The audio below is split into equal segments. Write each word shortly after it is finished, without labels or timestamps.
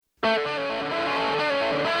What's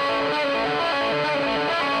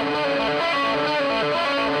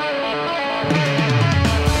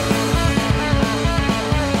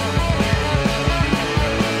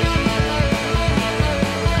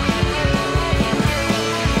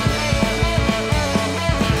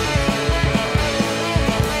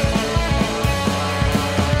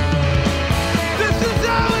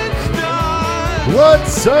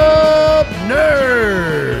up,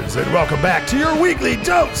 nerds? And welcome back to your weekly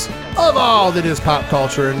dose of all that is pop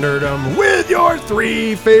culture and nerdom with your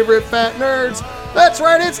three favorite fat nerds. That's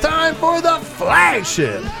right, it's time for the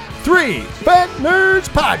flagship Three Fat Nerds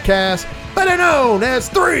podcast, better known as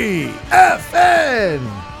 3FN.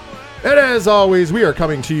 And as always, we are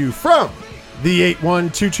coming to you from the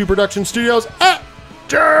 8122 Production Studios at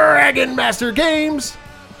Dragon Master Games.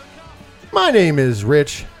 My name is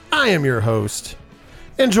Rich. I am your host.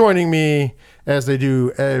 And joining me, as they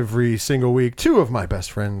do every single week, two of my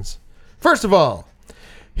best friends. First of all,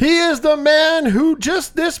 he is the man who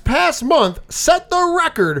just this past month set the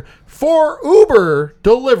record for Uber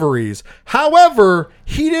deliveries. However,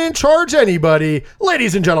 he didn't charge anybody.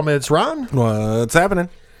 Ladies and gentlemen, it's Ron. What's happening?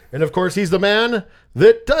 And of course, he's the man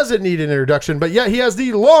that doesn't need an introduction, but yet he has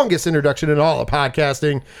the longest introduction in all of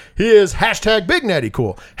podcasting. He is hashtag Big Natty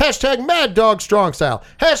Cool, hashtag Mad Dog Strong Style,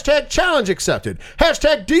 hashtag Challenge Accepted,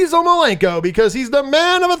 hashtag Diesel Malenko, because he's the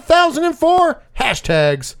man of 1,004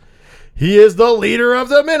 hashtags. He is the leader of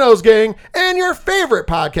the Minnows Gang and your favorite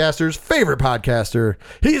podcaster's favorite podcaster.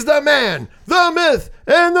 He's the man, the myth,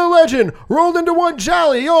 and the legend rolled into one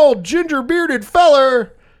jolly old ginger-bearded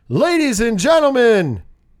feller. Ladies and gentlemen,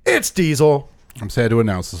 it's Diesel. I'm sad to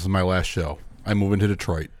announce this is my last show. I'm moving to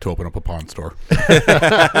Detroit to open up a pawn store. By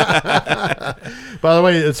the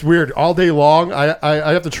way, it's weird. All day long,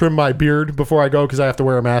 I have to trim my beard before I go because I have to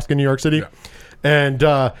wear a mask in New York City. Yeah.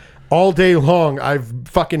 And all day long, I've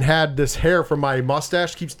fucking had this hair from my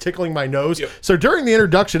mustache keeps tickling my nose. Yep. So during the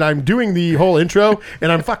introduction, I'm doing the whole intro, and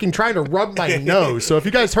I'm fucking trying to rub my nose. So if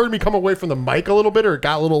you guys heard me come away from the mic a little bit or it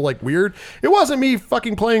got a little like weird, it wasn't me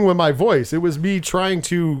fucking playing with my voice. It was me trying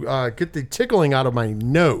to get the tickling out of my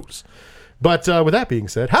nose. But with that being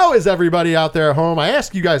said, how is everybody out there at home? I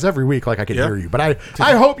ask you guys every week like I can hear you. But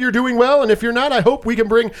I hope you're doing well. And if you're not, I hope we can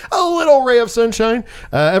bring a little ray of sunshine.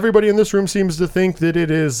 Everybody in this room seems to think that it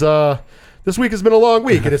is... this week has been a long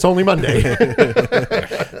week and it's only Monday.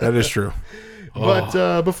 That is true.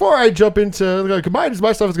 But before I jump into my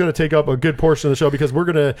stuff is going to take up a good portion of the show because we're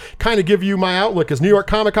going to kind of give you my outlook as New York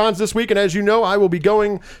Comic Con's this week. And as you know, I will be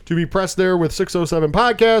going to be pressed there with 607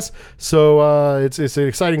 Podcasts. So it's an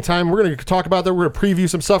exciting time. We're going to talk about that. We're going to preview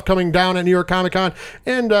some stuff coming down at New York Comic Con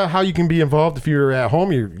and how you can be involved. If you're at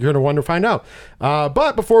home, you're going to want to find out.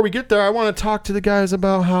 But before we get there, I want to talk to the guys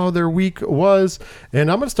about how their week was. And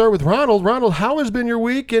I'm going to start with Ronald. Ronald, how has been your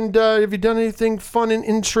week? And have you done anything fun and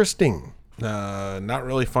interesting? Not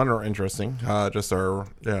really fun or interesting. Just our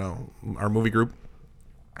movie group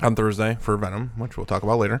on Thursday for Venom, which we'll talk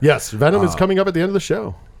about later. Yes, Venom is coming up at the end of the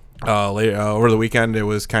show. Over the weekend, it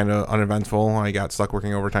was kind of uneventful. I got stuck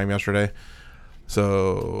working overtime yesterday,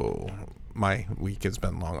 so my week has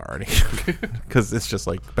been long already because it's just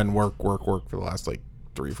like been work for the last like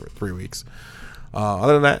three weeks.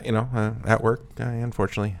 Other than that, at work, I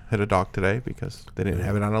unfortunately hit a dog today because they didn't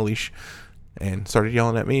have it on a leash. And started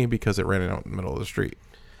yelling at me because it ran out in the middle of the street.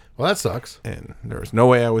 Well, that sucks. And there was no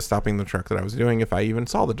way I was stopping the truck that I was doing if I even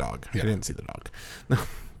saw the dog. Yeah. I didn't see the dog.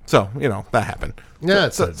 So, that happened. Yeah.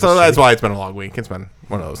 So that's why it's been a long week. It's been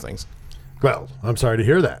one of those things. Well, I'm sorry to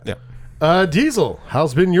hear that. Yeah. Diesel,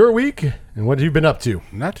 how's been your week? And what have you been up to?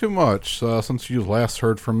 Not too much. Since you last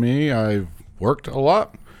heard from me, I've worked a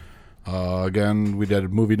lot. Again, we did a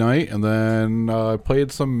movie night, and then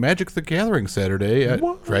played some Magic the Gathering Saturday at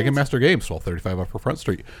Dragon Master Games, 1235 Upper Front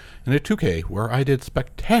Street, in a 2K, where I did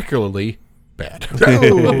spectacularly bad.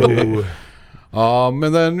 And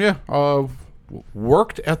then,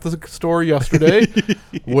 worked at the store yesterday,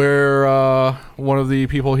 where one of the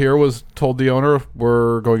people here told the owner,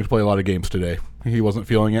 we're going to play a lot of games today. He wasn't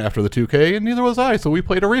feeling it after the 2K, and neither was I, so we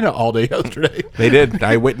played Arena all day yesterday. They did.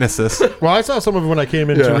 I witnessed this. Well, I saw some of it when I came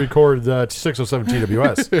in to record 607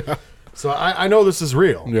 TWS. Yeah. So I know this is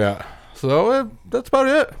real. Yeah. So that's about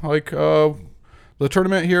it. Like, the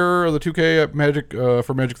tournament here, the 2K at Magic,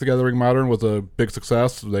 for Magic the Gathering Modern was a big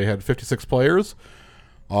success. They had 56 players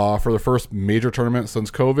for the first major tournament since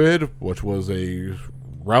COVID, which was a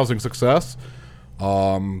rousing success.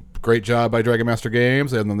 Great job by Dragon Master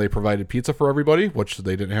Games, and then they provided pizza for everybody, which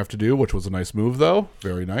they didn't have to do, which was a nice move, though.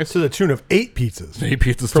 Very nice. To the tune of 8 pizzas. 8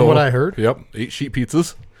 pizzas from total. what I heard. Yep, 8 sheet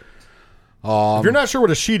pizzas. If you're not sure what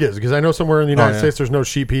a sheet is, because I know somewhere in the United yeah. States there's no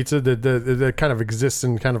sheet pizza that kind of exists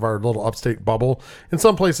in kind of our little upstate bubble. In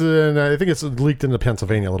some places, and I think it's leaked into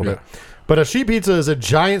Pennsylvania a little bit. But a sheet pizza is a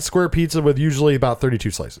giant square pizza with usually about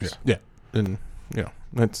 32 slices. Yeah, and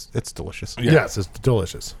it's delicious. Yes, it's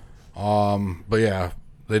delicious. But yeah,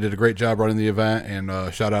 they did a great job running the event,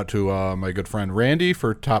 and shout out to my good friend Randy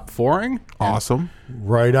for top 4ing. Awesome.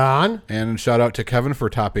 Right on. And shout out to Kevin for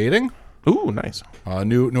top 8ing. Ooh, nice.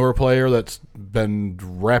 Newer player that's been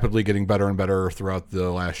rapidly getting better and better throughout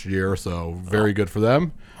the last year, so very good for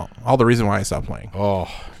them. All the reason why I stopped playing. Oh,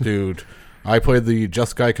 dude. I played the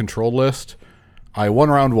Just Guy control list. I won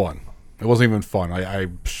round 1. It wasn't even fun. I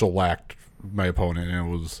shellacked my opponent, and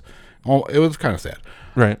it was kind of sad.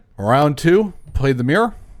 Right. Round 2, played the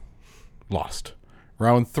mirror. Lost.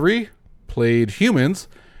 Round 3, played humans.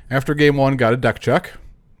 After game 1, got a deck check,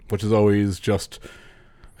 which is always just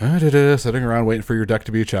sitting around waiting for your deck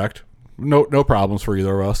to be checked. No problems for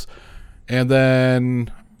either of us. And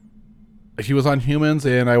then he was on humans,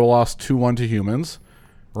 and I lost 2-1 to humans.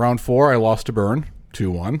 Round 4, I lost to Burn,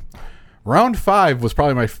 2-1. Round 5 was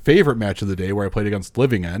probably my favorite match of the day, where I played against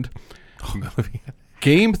Living End.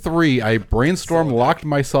 Game 3, I brainstorm locked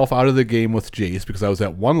myself out of the game with Jace because I was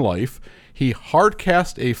at 1 life. He hard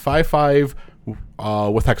cast a 5/5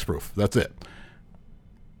 with Hexproof. That's it.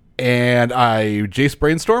 And I Jace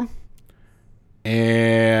brainstorm,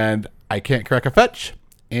 and I can't crack a fetch,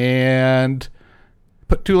 and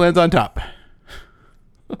put 2 lands on top.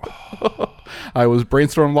 I was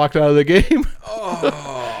brainstorm locked out of the game.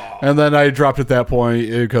 And then I dropped at that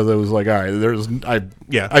point because it was like, all right,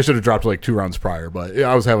 I should have dropped like 2 rounds prior, but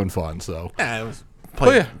I was having fun. So Yeah, it was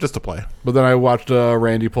just to play. But then I watched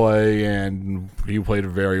Randy play, and he played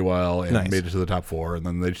very well and Nice. made it to the top 4, and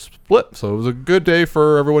then they split. So it was a good day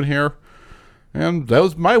for everyone here, and that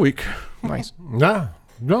was my week. Nice. No,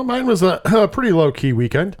 mine was a pretty low-key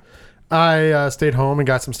weekend. I stayed home and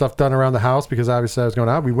got some stuff done around the house because obviously I was going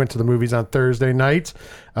out. We went to the movies on Thursday night.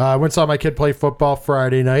 Went and saw my kid play football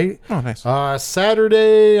Friday night. Oh, nice.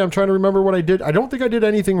 Saturday, I'm trying to remember what I did. I don't think I did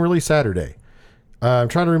anything really Saturday. I'm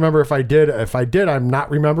trying to remember if I did. If I did, I'm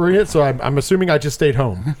not remembering it, so I'm assuming I just stayed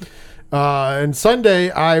home. And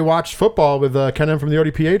Sunday, I watched football with Ken M from the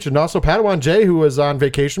ODPH and also Padawan Jay, who was on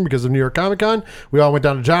vacation because of New York Comic Con. We all went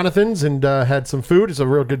down to Jonathan's and had some food. It's a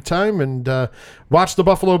real good time. And watched the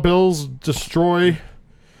Buffalo Bills destroy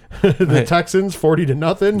the Texans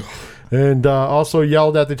 40-0. And also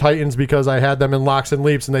yelled at the Titans because I had them in locks and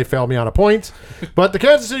leaps and they failed me on a point. But the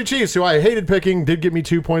Kansas City Chiefs, who I hated picking, did give me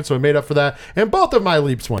 2 points, so I made up for that. And both of my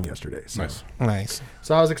leaps won yesterday. So. Nice.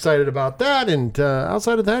 So I was excited about that. And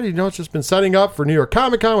outside of that, it's just been setting up for New York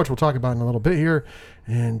Comic Con, which we'll talk about in a little bit here.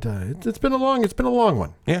 And it's been a long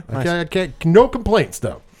one. Yeah, nice. I can't, no complaints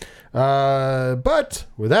though. But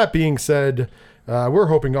with that being said, we're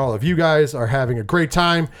hoping all of you guys are having a great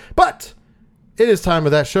time. But it is time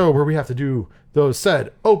of that show where we have to do those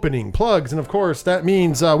said opening plugs. And of course, that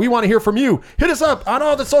means we want to hear from you. Hit us up on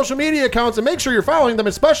all the social media accounts and make sure you're following them,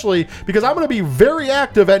 especially because I'm going to be very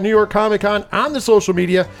active at New York Comic Con on the social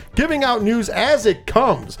media, giving out news as it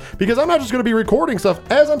comes. Because I'm not just going to be recording stuff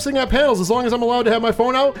as I'm sitting at panels. As long as I'm allowed to have my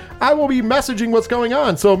phone out, I will be messaging what's going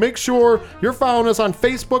on. So make sure you're following us on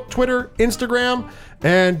Facebook, Twitter, Instagram,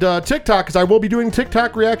 and TikTok, because I will be doing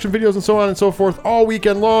TikTok reaction videos and so on and so forth all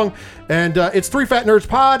weekend long. And it's 3 Fat Nerds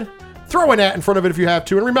Pod. Throw an at in front of it if you have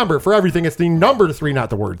to. And remember, for everything, it's the number 3, not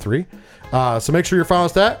the word 3. So make sure you're following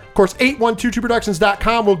us that. Of course,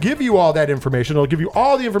 812productions.com will give you all that information. It'll give you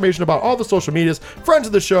all the information about all the social medias, friends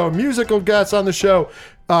of the show, musical guests on the show,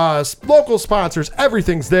 local sponsors,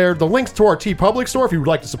 everything's there. The links to our TeePublic store, if you would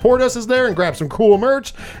like to support us, is there and grab some cool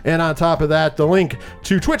merch. And on top of that, the link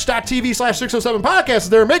to twitch.tv/607podcast is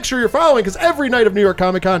there. Make sure you're following, because every night of New York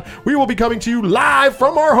Comic Con, we will be coming to you live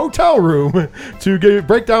from our hotel room to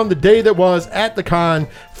break down the day that was at the con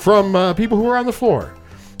from people who are on the floor.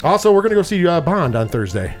 Also, we're going to go see Bond on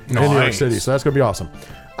Thursday in New York City, so that's going to be awesome.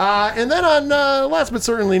 And then on last but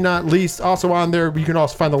certainly not least, also on there, you can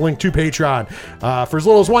also find the link to Patreon. For as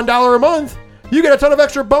little as $1 a month, you get a ton of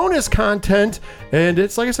extra bonus content. And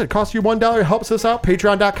it's, like I said, costs you $1. It helps us out.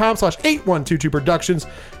 Patreon.com/8122productions.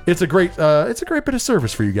 It's a great bit of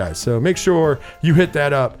service for you guys. So make sure you hit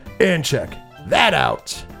that up and check that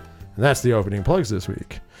out. And that's the opening plugs this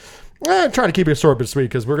week. I'm trying to keep it short but sweet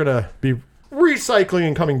because we're going to be recycling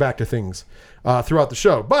and coming back to things throughout the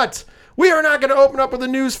show. But we are not going to open up with a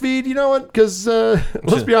news feed. You know what? Because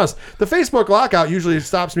let's be honest, the Facebook lockout usually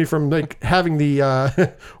stops me from having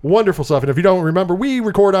the wonderful stuff. And if you don't remember, we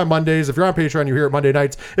record on Mondays. If you're on Patreon, you hear it Monday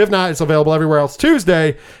nights. If not, it's available everywhere else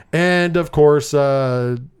Tuesday. And of course,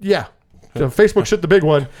 Facebook shit the big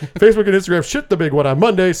one. Facebook and Instagram shit the big one on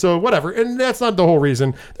Monday, so whatever. And that's not the whole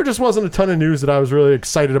reason. There just wasn't a ton of news that I was really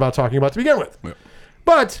excited about talking about to begin with. Yeah.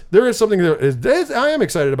 But there is something that I am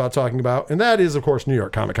excited about talking about, and that is, of course, New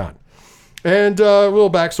York Comic Con. And a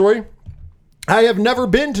little backstory. I have never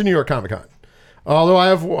been to New York Comic Con, although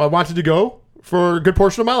I wanted to go for a good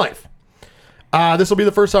portion of my life. This will be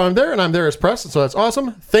the first time I'm there, and I'm there as press, so that's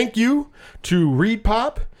awesome. Thank you to Reed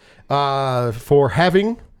Pop for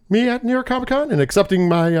having me at New York Comic Con and accepting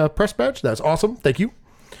my press badge. That's awesome. Thank you.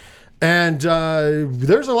 And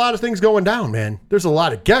there's a lot of things going down, man. There's a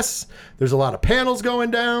lot of guests. There's a lot of panels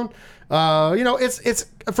going down. It's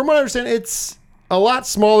from what I understand, it's a lot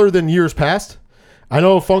smaller than years past. I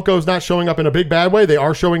know Funko's not showing up in a big bad way. They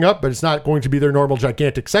are showing up, but it's not going to be their normal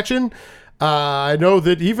gigantic section. I know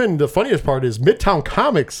that even the funniest part is Midtown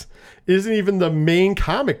Comics isn't even the main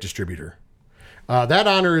comic distributor. That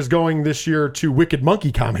honor is going this year to Wicked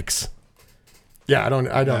Monkey Comics. Yeah, I don't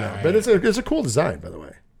know, but it's a cool design, by the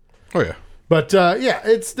way. Oh yeah. But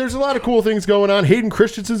there's a lot of cool things going on. Hayden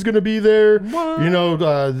Christensen's going to be there. What? You know,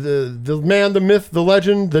 the man, the myth, the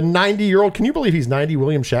legend, the 90-year-old. Can you believe he's 90?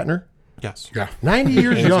 William Shatner. Yes. Yeah. 90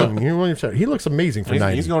 years young. You know, William Shatner. He looks amazing for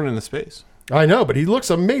 90. He's going into space. I know, but he looks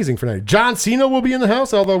amazing for 90. John Cena will be in the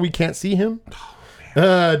house, although we can't see him.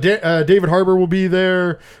 David Harbour will be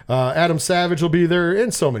there. Adam Savage will be there,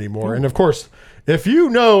 and so many more. Ooh. And of course, if you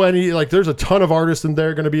know any, there's a ton of artists in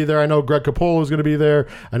there going to be there. I know Greg Capullo is going to be there.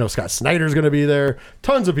 I know Scott Snyder is going to be there.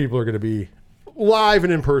 Tons of people are going to be live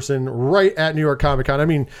and in person right at New York Comic Con. I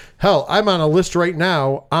mean, hell, I'm on a list right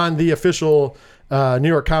now on the official New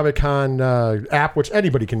York Comic Con app, which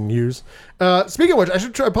anybody can use. Speaking of which, I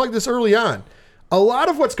should try to plug this early on. A lot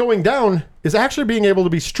of what's going down is actually being able to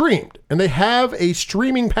be streamed, and they have a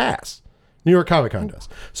streaming pass. New York Comic Con does.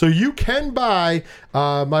 So you can buy, me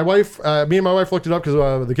and my wife looked it up because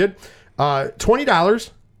of the kid, $20,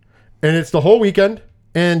 and it's the whole weekend,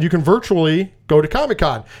 and you can virtually go to Comic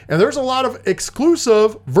Con. And there's a lot of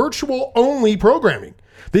exclusive virtual only programming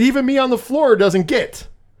that even me on the floor doesn't get.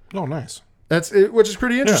 Oh, nice. That's it, which is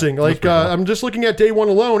pretty interesting. Yeah, cool. I'm just looking at day one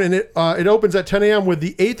alone, and it opens at 10 a.m. with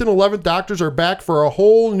the 8th and 11th Doctors are back for a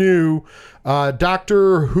whole new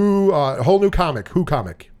Doctor Who, whole new comic, Who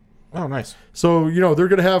comic. Oh, nice. So, they're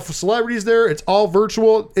going to have celebrities there. It's all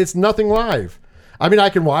virtual. It's nothing live. I mean, I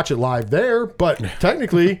can watch it live there, but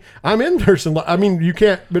technically, I'm in person. I mean, you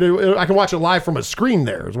can't, but I can watch it live from a screen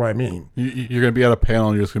there, is what I mean. You're going to be at a panel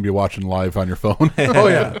and you're just going to be watching live on your phone. Oh,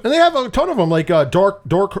 yeah. And they have a ton of them, like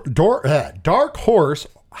Dark Horse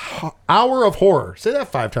Hour of Horror. Say that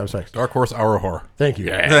 5 times fast. Dark Horse Hour of Horror. Thank you.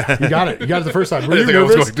 Yeah. You got it. You got it the first time. Were you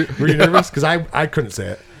nervous? Were you nervous? Because I couldn't say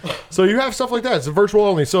it. So you have stuff like that. It's a virtual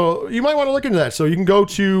only. So you might want to look into that. So you can go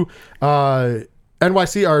to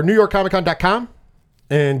NYC or NewYorkComicCon.com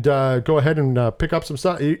and go ahead and pick up some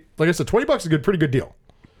stuff. Like I said, $20 is a pretty good deal.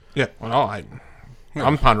 Yeah. Well,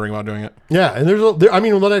 I'm pondering about doing it. Yeah,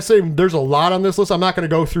 and when I say there's a lot on this list, I'm not going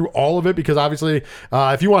to go through all of it because obviously,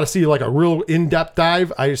 if you want to see a real in-depth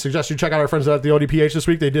dive, I suggest you check out our friends at the ODPH this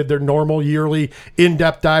week. They did their normal yearly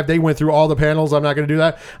in-depth dive. They went through all the panels. I'm not going to do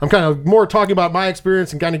that. I'm kind of more talking about my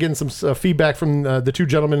experience and kind of getting some feedback from the two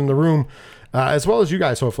gentlemen in the room. As well as you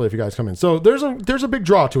guys, hopefully, if you guys come in. So there's a big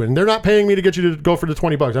draw to it, and they're not paying me to get you to go for the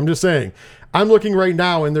 $20. I'm just saying, I'm looking right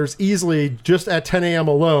now, and there's easily just at 10 a.m.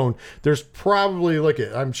 alone. There's probably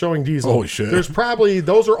I'm showing Diesel. Holy shit! There's probably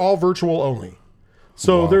those are all virtual only.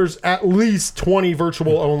 So there's at least 20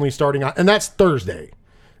 virtual only starting out, and that's Thursday.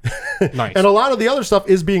 Nice. And a lot of the other stuff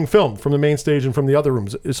is being filmed from the main stage and from the other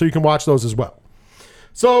rooms, so you can watch those as well.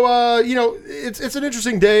 So, it's an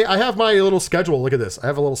interesting day. I have my little schedule. Look at this. I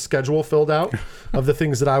have a little schedule filled out of the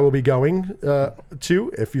things that I will be going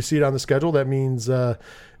to. If you see it on the schedule, that means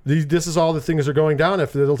this is all the things that are going down.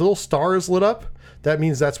 If the little star is lit up, that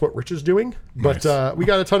means that's what Rich is doing. But Nice. we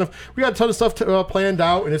got a ton of stuff planned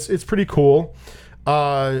out, and it's pretty cool.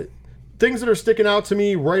 Things that are sticking out to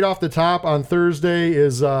me right off the top on Thursday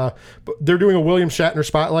is they're doing a William Shatner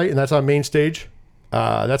spotlight, and that's on main stage.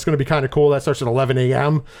 That's going to be kind of cool. That starts at 11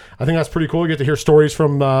 a.m. I think that's pretty cool. You get to hear stories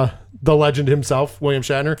from the legend himself, William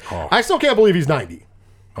Shatner. Oh. I still can't believe he's 90.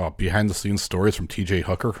 Behind the scenes stories from TJ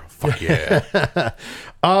Hooker. Fuck yeah.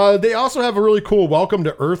 They also have a really cool Welcome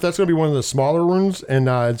to Earth. That's going to be one of the smaller rooms, and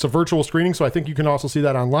it's a virtual screening, so I think you can also see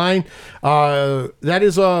that online. That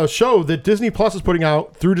is a show that Disney Plus is putting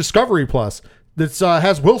out through Discovery Plus that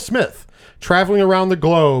has Will Smith traveling around the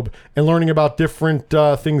globe and learning about different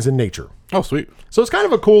things in nature. Oh, sweet. So it's kind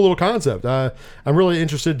of a cool little concept. I'm really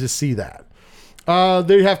interested to see that.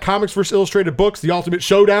 They have Comics vs. Illustrated Books, The Ultimate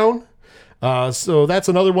Showdown. So that's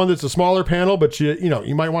another one that's a smaller panel, but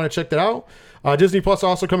you might want to check that out. Disney Plus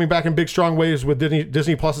also coming back in big, strong ways with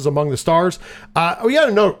Disney Plus is among the stars. We got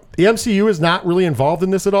to note, the MCU is not really involved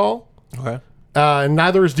in this at all. Okay. And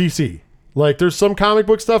neither is DC. Like, there's some comic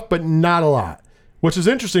book stuff, but not a lot, which is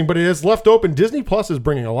interesting, but it is left open. Disney Plus is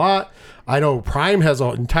bringing a lot. I know Prime has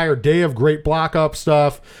an entire day of great block-up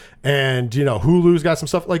stuff, and, Hulu's got some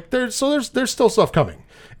stuff. Like, there's still stuff coming.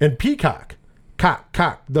 And Peacock,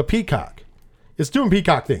 the Peacock, is doing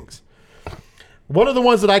Peacock things. One of the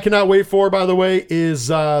ones that I cannot wait for, by the way, is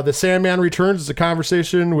The Sandman Returns. It's a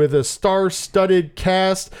conversation with a star-studded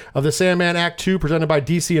cast of The Sandman Act 2 presented by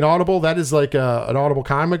DC and Audible. That is like an Audible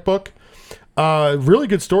comic book. Really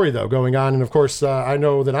good story, though, going on. And, of course, I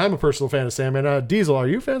know that I'm a personal fan of Sandman. Diesel, are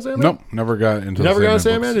you a fan of Sandman? Nope, never got into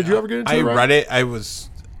Sandman? Did you ever get into it? I read it.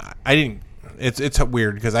 I didn't. It's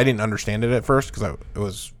weird because I didn't understand it at first because it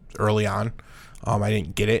was early on. I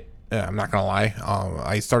didn't get it. I'm not gonna lie.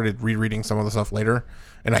 I started rereading some of the stuff later,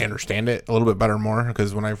 and I understand it a little bit better more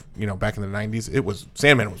because when back in the '90s,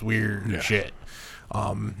 Sandman was weird shit.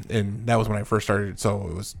 And that was when I first started. So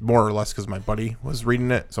it was more or less because my buddy was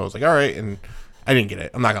reading it. So I was like, all right, and I didn't get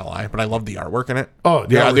it. I'm not gonna lie, but I loved the artwork in it. Oh,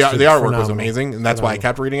 the artwork was amazing, and that's why I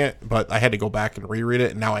kept reading it. But I had to go back and reread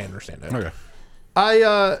it, and now I understand it. Okay.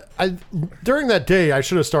 I during that day, I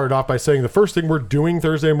should have started off by saying the first thing we're doing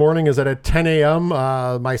Thursday morning is that at 10 a.m.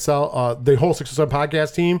 Myself, the whole 607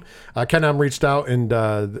 podcast team, Ken M reached out, and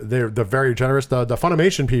they're very generous. The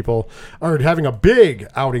Funimation people are having a big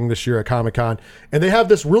outing this year at Comic-Con, and they have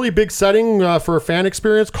this really big setting for a fan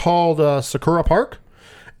experience called Sakura Park.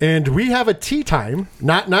 And we have a tea time,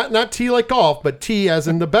 not tea like golf, but tea as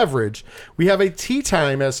in the beverage. We have a tea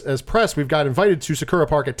time as press. We've got invited to Sakura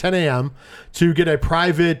Park at 10 a.m. to get a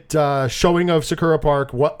private showing of Sakura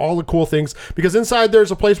Park, all the cool things. Because inside there's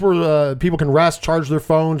a place where people can rest, charge their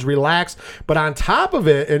phones, relax. But on top of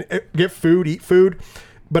it, and get food, eat food.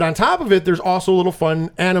 But on top of it, there's also little fun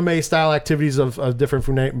anime-style activities of different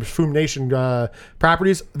Funimation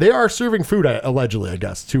properties. They are serving food, allegedly, I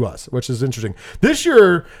guess, to us, which is interesting. This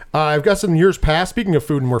year, I've got some years past, speaking of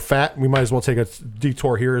food and we're fat, we might as well take a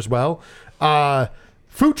detour here as well.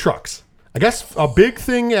 Food trucks. I guess a big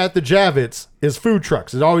thing at the Javits is food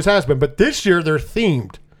trucks. It always has been. But this year, they're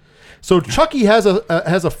themed. So Chucky has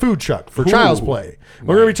a food truck for Child's Play.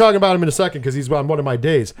 We're going to be talking about him in a second because he's on one of my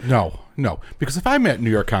days. No. Because if I'm at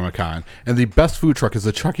New York Comic Con and the best food truck is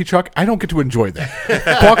a Chucky truck, I don't get to enjoy that.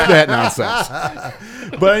 Fuck that nonsense.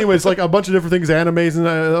 But anyways, like a bunch of different things, animes, and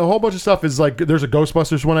a whole bunch of stuff is like, there's a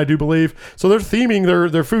Ghostbusters one, I do believe. So they're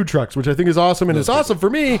theming their food trucks, which I think is awesome. And it's awesome for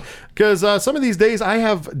me because some of these days I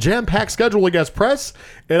have jam-packed schedule against press,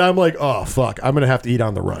 and I'm like, oh, fuck, I'm going to have to eat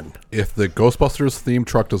on the run. If the Ghostbusters themed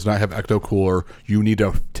truck does not have Ecto Cooler, you need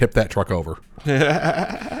to tip that truck over.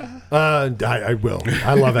 I will.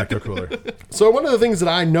 I love Ecto Cooler. So one of the things that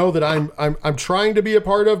I know that I'm trying to be a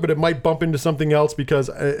part of, but it might bump into something else because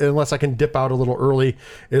unless I can dip out a little early,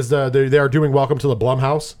 is they are doing Welcome to the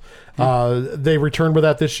Blumhouse. They returned with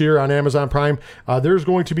that this year on Amazon Prime. There's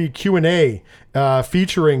going to be Q&A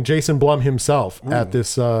featuring Jason Blum himself at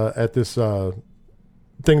this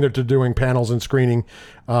thing that they're doing panels and screening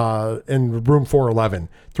in room 411,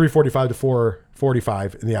 3:45 to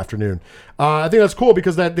 4:45 in the afternoon. I think that's cool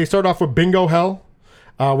because they start off with Bingo Hell,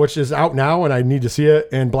 which is out now and I need to see it,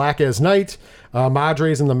 and Black as Night.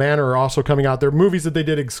 Madres and The Manor are also coming out. They're movies that they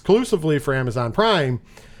did exclusively for Amazon Prime,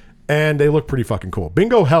 and they look pretty fucking cool.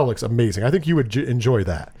 Bingo Hell looks amazing. I think you would enjoy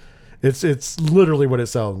that. It's literally what it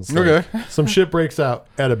sounds like. Okay. Some shit breaks out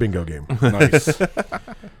at a bingo game. Nice.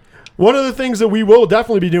 One of the things that we will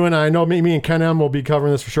definitely be doing, I know me and Ken M will be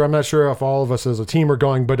covering this for sure. I'm not sure if all of us as a team are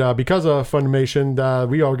going, but because of Funimation,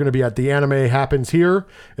 we are going to be at The Anime Happens Here.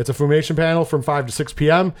 It's a Funimation panel from 5 to 6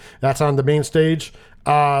 p.m. That's on the main stage.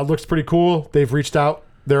 Looks pretty cool. They've reached out.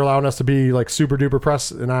 They're allowing us to be like super duper press,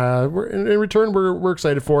 and in return, we're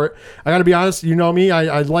excited for it. I got to be honest, you know me,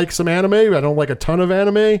 I like some anime. I don't like a ton of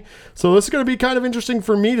anime, so this is going to be kind of interesting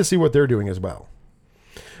for me to see what they're doing as well.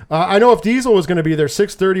 I know if Diesel was going to be there,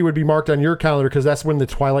 6:30 would be marked on your calendar because that's when the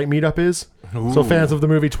Twilight meetup is. Ooh. So fans of the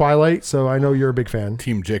movie Twilight, so I know you're a big fan.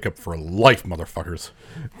 Team Jacob for life, motherfuckers.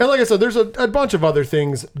 And like I said, there's a bunch of other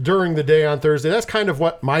things during the day on Thursday. That's kind of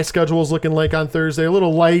what my schedule is looking like on Thursday. A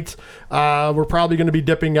little light. We're probably going to be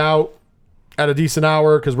dipping out at a decent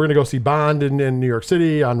hour because we're going to go see Bond in New York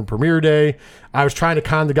City on premiere day. I was trying to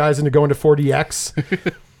con the guys into going to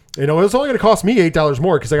 4DX. You know, it's only going to cost me $8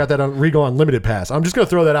 more because I got that on Regal Unlimited pass. I'm just going to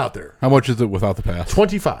throw that out there. How much is it without the pass?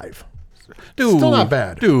 $25. Dude, still not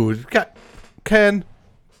bad. Dude, Ken,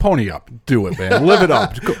 pony up. Do it, man. Live it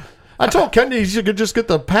up. I told Ken he should just get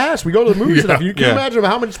the pass. We go to the movies enough. You can imagine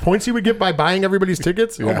how much points he would get by buying everybody's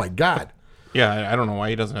tickets? Yeah. Oh, my God. Yeah, I don't know why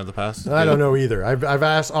he doesn't have the pass. I don't know either. I've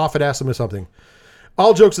often asked him something.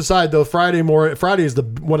 All jokes aside, though, Friday is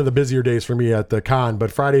one of the busier days for me at the con.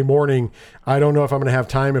 But Friday morning, I don't know if I'm going to have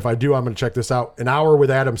time. If I do, I'm going to check this out. An hour with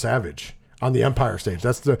Adam Savage on the Empire stage.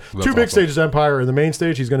 That's two big awesome. stages, Empire and the main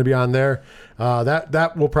stage. He's going to be on there.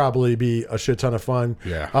 That will probably be a shit ton of fun.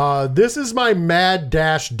 Yeah. This is my mad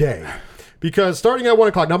dash day. Because starting at 1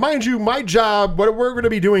 o'clock, now mind you, my job, what we're going to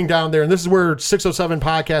be doing down there, and this is where 607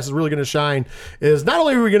 Podcast is really going to shine, is not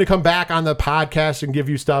only are we going to come back on the podcast and give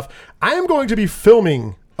you stuff, I am going to be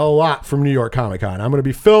filming a lot from New York Comic Con. I'm going to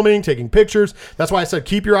be filming, taking pictures. That's why I said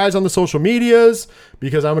keep your eyes on the social medias,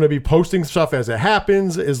 because I'm going to be posting stuff as it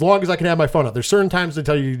happens, as long as I can have my phone out. There's certain times they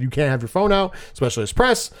tell you you can't have your phone out, especially as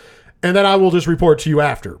press. And then I will just report to you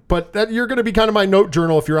after. But you're going to be kind of my note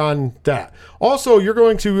journal if you're on that. Also, you're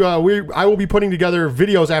going to, I will be putting together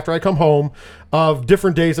videos after I come home of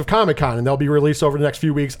different days of Comic-Con, and they'll be released over the next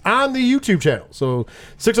few weeks on the YouTube channel. So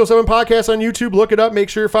 607 Podcast on YouTube, look it up, make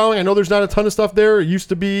sure you're following. I know there's not a ton of stuff there. It used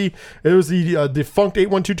to be, it was the defunct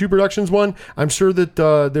 8122 Productions one. I'm sure that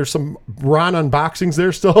there's some Ron unboxings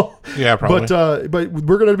there still. Yeah, probably. But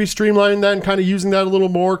we're going to be streamlining that and kind of using that a little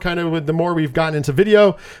more, kind of with the more we've gotten into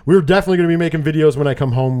video. We're definitely going to be making videos when I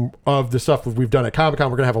come home of the stuff that we've done at Comic-Con.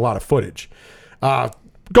 We're going to have a lot of footage.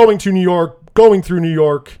 Going to New York, going through New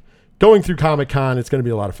York, going through Comic-Con, it's going to be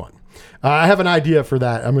a lot of fun. I have an idea for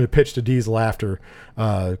that. I'm going to pitch to Diesel after,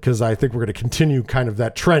 because I think we're going to continue kind of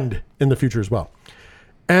that trend in the future as well.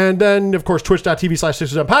 And then, of course,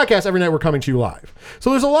 twitch.tv/607 Podcast. Every night we're coming to you live. So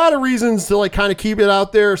there's a lot of reasons to like kind of keep it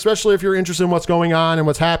out there, especially if you're interested in what's going on and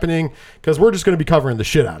what's happening, because we're just going to be covering the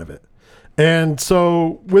shit out of it. And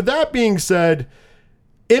so with that being said,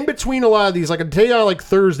 in between a lot of these, like a day on like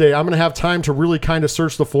Thursday, I'm going to have time to really kind of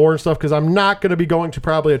search the floor and stuff, because I'm not going to be going to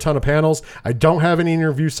probably a ton of panels. I don't have any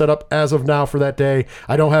interviews set up as of now for that day.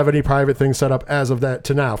 I don't have any private things set up as of that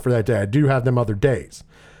to now for that day. I do have them other days.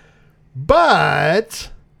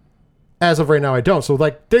 But as of right now, I don't. So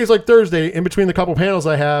like days like Thursday, in between the couple panels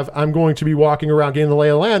I have, I'm going to be walking around getting the lay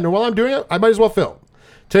of the land. And while I'm doing it, I might as well film,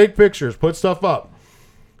 take pictures, put stuff up.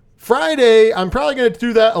 Friday, I'm probably going to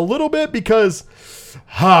do that a little bit because...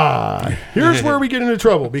 here's where we get into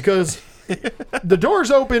trouble, because the doors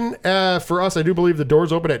open for us. I do believe the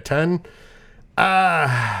doors open at 10.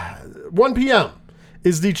 1 p.m.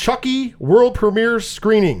 is the Chucky world premiere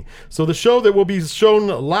screening. So the show that will be shown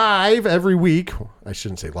live every week. I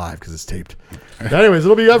shouldn't say live because it's taped. But anyways,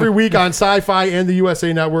 it'll be every week on Sci-Fi and the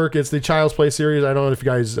USA Network. It's the Child's Play series. I don't know if you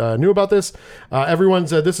guys knew about this.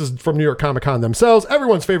 This is from New York Comic Con themselves.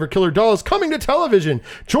 Everyone's favorite killer doll is coming to television.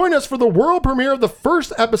 Join us for the world premiere of the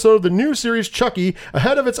first episode of the new series Chucky,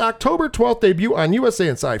 ahead of its October 12th debut on USA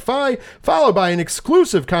and Sci-Fi, followed by an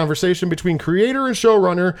exclusive conversation between creator and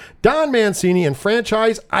showrunner Don Mancini and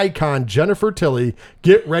franchise icon Jennifer Tilly.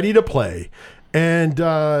 Get ready to play. And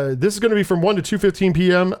this is going to be from 1 to 2:15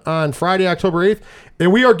 p.m. on Friday, October 8th.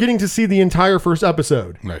 And we are getting to see the entire first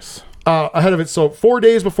episode. Nice. Ahead of it. So 4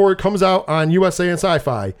 days before it comes out on USA and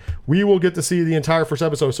Sci-Fi, we will get to see the entire first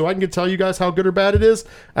episode. So I can tell you guys how good or bad it is.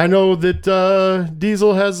 I know that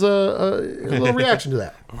Diesel has a little reaction to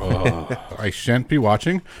that. I shan't be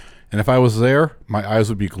watching. And if I was there, my eyes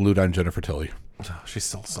would be glued on Jennifer Tilly. Oh, she's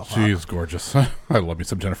still so hot. She is gorgeous. I love me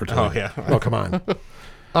some Jennifer Tilly. Oh, yeah. Oh, come on.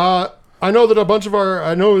 I know that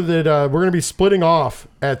we're going to be splitting off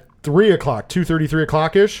at 3 o'clock, 2:30, 3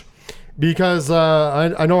 o'clock-ish, because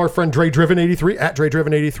I know our friend Dre Driven 83 at Dre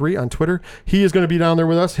Driven 83 on Twitter. He is going to be down there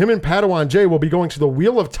with us. Him and Padawan Jay will be going to the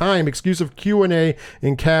Wheel of Time exclusive Q&A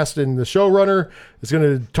and cast, and the showrunner is going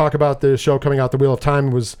to talk about the show coming out. The Wheel of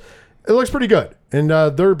Time it looks pretty good, and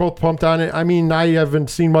they're both pumped on it. I mean, I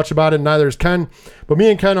haven't seen much about it, neither has Ken, but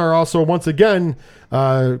me and Ken are also once again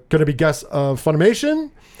going to be guests of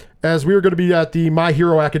Funimation, as we are going to be at the My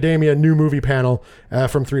Hero Academia new movie panel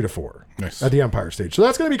from 3 to 4 at the Empire stage. So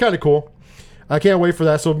that's going to be kind of cool. I can't wait for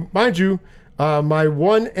that. So mind you, my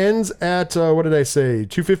one ends at,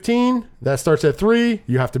 2:15. That starts at 3.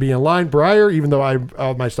 You have to be in line prior, even though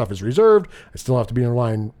all my stuff is reserved. I still have to be in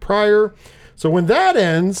line prior. So when that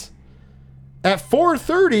ends, at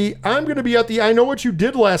 4:30, I'm going to be at the I Know What You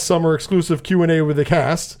Did Last Summer exclusive Q&A with the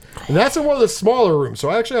cast. And that's in one of the smaller rooms. So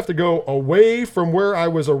I actually have to go away from where I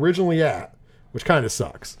was originally at, which kind of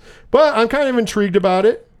sucks. But I'm kind of intrigued about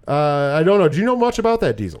it. I don't know. Do you know much about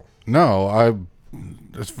that, Diesel? No.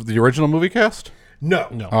 It's for the original movie cast? No.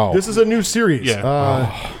 Oh. This is a new series.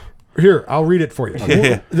 Yeah. Here, I'll read it for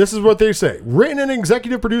you. This is what they say. Written and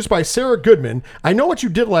executive produced by Sarah Goodman, I Know What You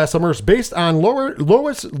Did Last Summer is based on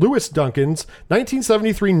Lewis Duncan's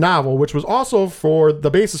 1973 novel, which was also for the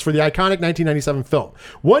basis for the iconic 1997 film.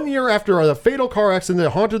 1 year after a fatal car accident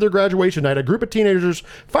that haunted their graduation night, a group of teenagers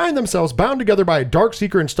find themselves bound together by a dark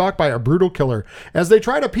secret and stalked by a brutal killer. As they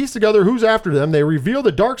try to piece together who's after them, they reveal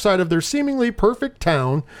the dark side of their seemingly perfect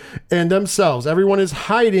town and themselves. Everyone is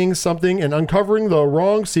hiding something, and uncovering the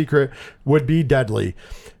wrong secret would be deadly.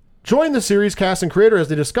 Join the series cast and creator as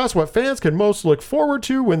they discuss what fans can most look forward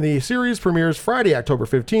to when the series premieres Friday, October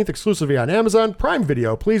 15th, exclusively on Amazon Prime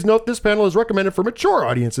Video. Please note this panel is recommended for mature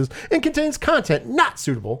audiences and contains content not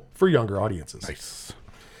suitable for younger audiences. Nice.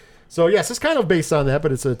 So yes, it's kind of based on that,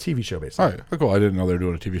 but it's a TV show based on All right, cool. I didn't know they were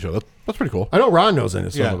doing a TV show. That's pretty cool. I know Ron knows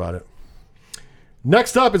something about it.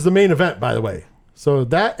 Next up is the main event, by the way. So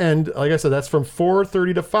that end, like I said, that's from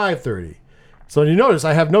 4:30 to 5:30. So you notice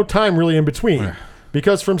I have no time really in between,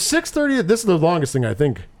 because from 6:30, this is the longest thing I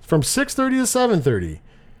think, from 6:30 to 7:30,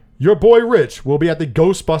 your boy Rich will be at the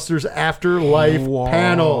Ghostbusters Afterlife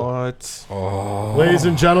panel. Ladies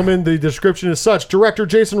and gentlemen, the description is such. Director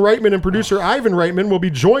Jason Reitman and producer Ivan Reitman will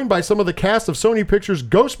be joined by some of the cast of Sony Pictures'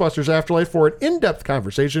 Ghostbusters Afterlife for an in-depth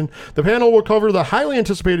conversation. The panel will cover the highly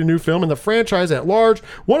anticipated new film and the franchise at large,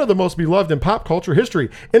 one of the most beloved in pop culture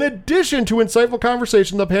history. In addition to insightful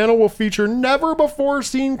conversation, the panel will feature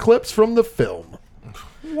never-before-seen clips from the film.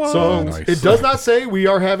 So Nice. it does not say we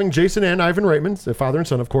are having Jason and Ivan Reitman, the father and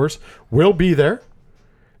son, of course, will be there.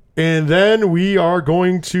 And then we are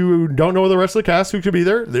going to, don't know the rest of the cast who could be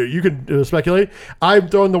there. You could speculate. I'm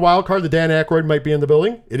throwing the wild card that Dan Aykroyd might be in the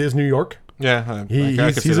building. It is New York. Yeah,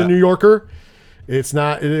 He's a New Yorker. It's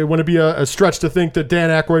not, it wouldn't be a stretch to think that Dan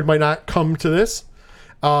Aykroyd might not come to this.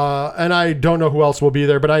 And I don't know who else will be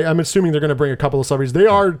there, but I'm assuming they're going to bring a couple of celebrities. They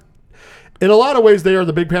are, in a lot of ways, they are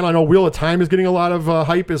the big panel. I know Wheel of Time is getting a lot of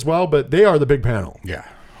hype as well, but they are the big panel. Yeah.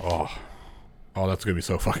 Oh, that's going to be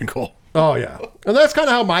so fucking cool. Oh, yeah. And that's kind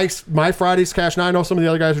of how my Friday's cash. Now, I know some of the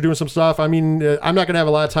other guys are doing some stuff. I mean, I'm not going to have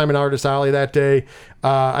a lot of time in Artist Alley that day.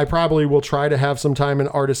 I probably will try to have some time in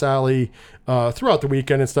Artist Alley throughout the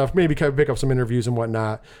weekend and stuff. Maybe pick up some interviews and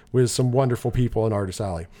whatnot with some wonderful people in Artist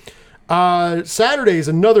Alley. Saturday is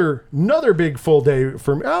another big full day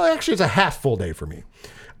for me. Well, actually, it's a half full day for me.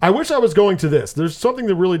 I wish I was going to this. There's something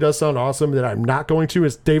that really does sound awesome that I'm not going to.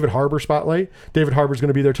 Is David Harbour Spotlight. David Harbour's going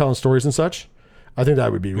to be there telling stories and such. I think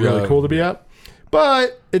that would be really cool to be at.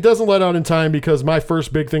 But it doesn't let out in time because my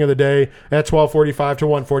first big thing of the day at 12:45 to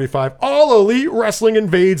 1:45, All Elite Wrestling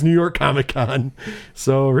invades New York Comic Con.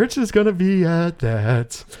 So Rich is going to be at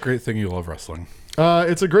that. It's a great thing you love wrestling.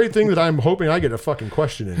 It's a great thing that I'm hoping I get a fucking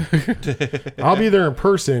question in. I'll be there in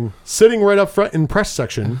person, sitting right up front in press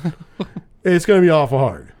section. It's going to be awful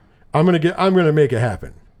hard. I'm going to make it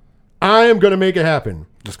happen. I am going to make it happen.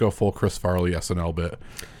 Just go full Chris Farley SNL bit.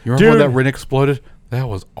 You remember when that ring exploded? That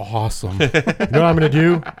was awesome. You know what I'm going to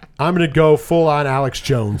do? I'm going to go full on Alex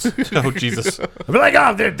Jones. Oh, Jesus. I'll be like,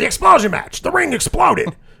 oh, the explosion match. The ring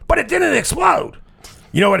exploded, but it didn't explode.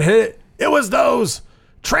 You know what hit it? It was those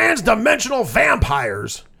trans-dimensional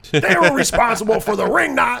vampires. They were responsible for the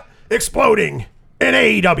ring not exploding in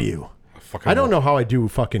AEW. I don't know how I do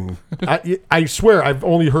fucking... I swear I've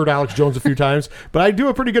only heard Alex Jones a few times, but I do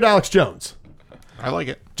a pretty good Alex Jones. I like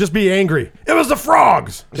it. Just be angry. It was the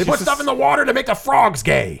frogs. They put stuff in the water to make the frogs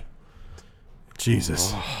gay.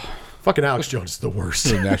 Jesus. Fucking Alex Jones is the worst.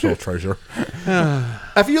 The national treasure.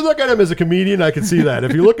 If you look at him as a comedian, I can see that.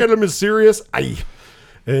 If you look at him as serious, and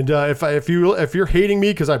if you're hating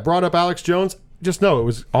me because I brought up Alex Jones, just know it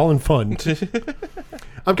was all in fun.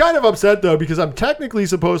 I'm kind of upset though because I'm technically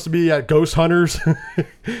supposed to be at Ghost Hunters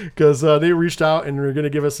because they reached out and were going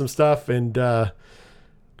to give us some stuff, and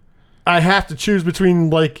I have to choose between,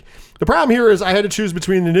 like, the problem here is I had to choose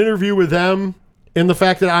between an interview with them and the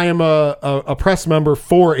fact that I am a press member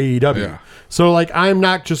for AEW. Yeah. So, like, I'm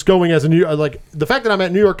not just going as the fact that I'm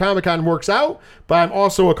at New York Comic Con works out, but I'm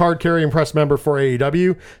also a card carrying press member for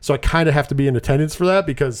AEW. So I kind of have to be in attendance for that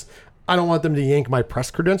because I don't want them to yank my press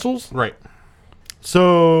credentials. Right.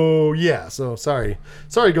 So, yeah. So, sorry,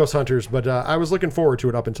 Ghost Hunters, but I was looking forward to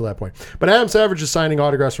it up until that point. But Adam Savage is signing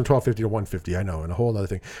autographs from 12:50 to 1:50. I know, and a whole other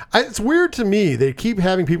thing. It's weird to me. They keep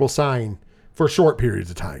having people sign for short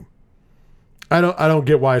periods of time. I don't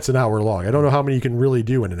get why it's an hour long. I don't know how many you can really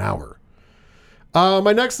do in an hour.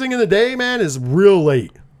 My next thing in the day, man, is real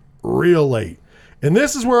late. And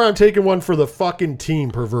this is where I'm taking one for the fucking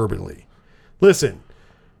team, proverbially. Listen,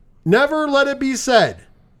 never let it be said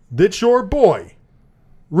that your boy,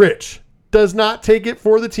 Rich, does not take it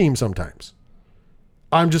for the team sometimes.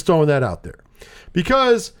 I'm just throwing that out there.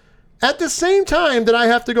 Because At the same time that I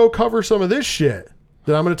have to go cover some of this shit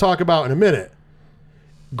that I'm going to talk about in a minute,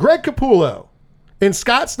 Greg Capullo and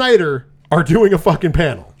Scott Snyder are doing a fucking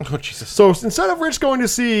panel. Oh, Jesus. So instead of Rich going to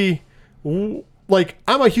see, like,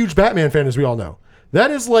 I'm a huge Batman fan, as we all know. That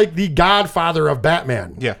is like the godfather of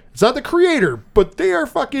Batman. Yeah. It's not the creator, but they are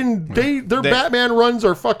fucking, their Batman runs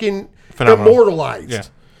are fucking Phenomenal. immortalized. Yeah.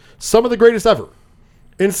 Some of the greatest ever.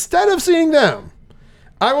 Instead of seeing them,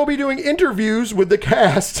 I will be doing interviews with the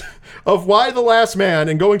cast of Why the Last Man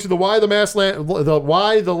and going to the Why the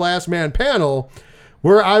Last Man panel,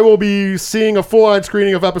 where I will be seeing a full-on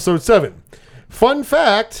screening of episode 7. Fun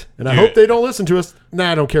fact, and I hope they don't listen to us.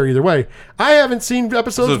 Nah, I don't care either way. I haven't seen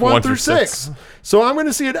episodes 1 through 6. So I'm going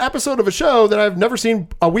to see an episode of a show that I've never seen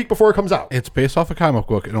a week before it comes out. It's based off a comic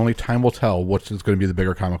book, and only time will tell which is going to be the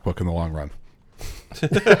bigger comic book in the long run.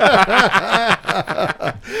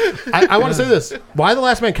 I want to say this. Why the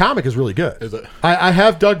Last Man comic is really good. Is it? I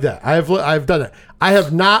have dug that. I've done it. I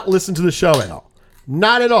have not listened to the show at all.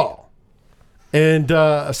 Not at all. And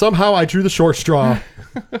somehow I drew the short straw.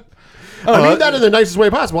 I mean that in the nicest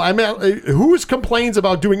way possible. I mean, who complains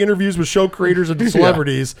about doing interviews with show creators and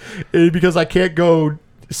celebrities because I can't go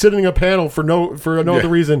sit in a panel for no other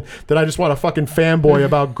reason than I just want to fucking fanboy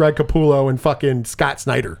about Greg Capullo and fucking Scott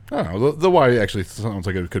Snyder. I don't know. The why actually sounds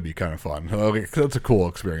like it could be kind of fun. That's a cool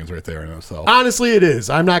experience right there in itself. Honestly, it is.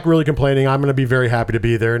 I'm not really complaining. I'm going to be very happy to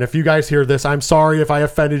be there. And if you guys hear this, I'm sorry if I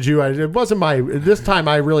offended you. It wasn't this time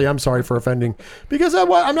I'm sorry for offending because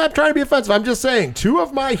I'm not trying to be offensive. I'm just saying 2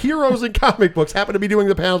 of my heroes in comic books happen to be doing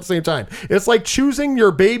the panel at the same time. It's like choosing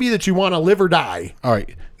your baby that you want to live or die. All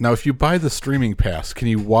right. Now, if you buy the streaming pass, can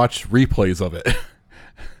you watch replays of it?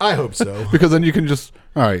 I hope so. Because then you can just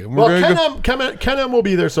Ken M will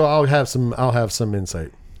be there, so I'll have some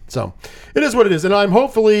insight. So it is what it is, and I'm I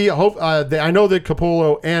know that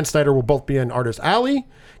Capullo and Snyder will both be in Artist Alley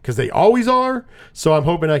because they always are. So I'm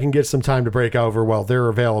hoping I can get some time to break over while they're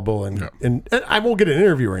available, and I won't get an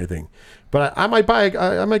interview or anything, but I might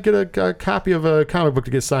get a copy of a comic book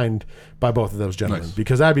to get signed by both of those gentlemen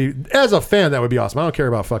because as a fan, that would be awesome. I don't care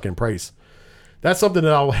about fucking price. That's something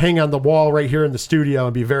that I'll hang on the wall right here in the studio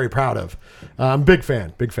and be very proud of. I'm a big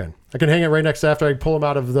fan. I can hang it right next to, after I pull them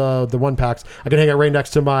out of the 1-packs, I can hang it right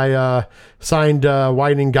next to my signed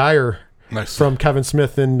Widening Geyer from Kevin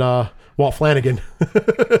Smith and Walt Flanagan.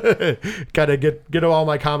 Gotta get all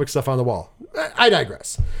my comic stuff on the wall. I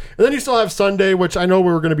digress. And then you still have Sunday, which I know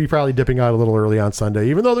we're going to be probably dipping out a little early on Sunday,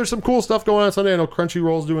 even though there's some cool stuff going on Sunday. I know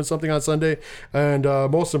Crunchyroll's doing something on Sunday. And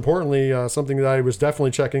most importantly, something that I was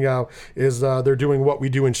definitely checking out is they're doing What We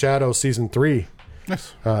Do in Shadows Season 3.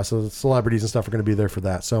 Nice. So the celebrities and stuff are going to be there for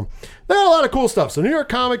that. So there's a lot of cool stuff. So New York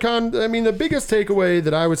Comic Con, I mean, the biggest takeaway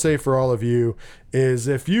that I would say for all of you is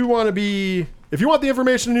if you want the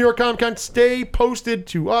information in New York Comic Con, stay posted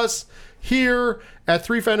to us here at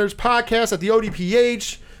Three Fenders Podcast at the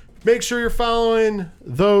ODPH. Make sure you're following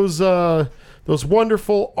those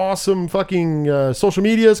wonderful, awesome fucking social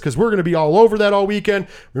medias because we're going to be all over that all weekend.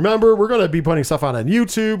 Remember, we're going to be putting stuff on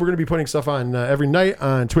YouTube. We're going to be putting stuff on every night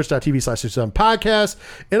on twitch.tv/podcast.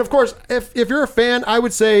 And of course, if you're a fan, I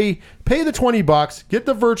would say pay the $20, get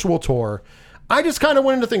the virtual tour. I just kind of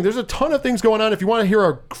went into things. There's a ton of things going on. If you want to hear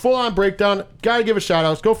a full-on breakdown, got to give a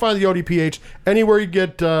shout-out. Go find the ODPH anywhere you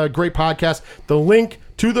get great podcasts. The link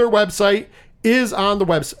to their website is on our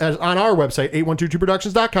website,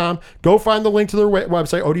 812productions.com. Go find the link to their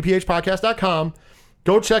website, odphpodcast.com.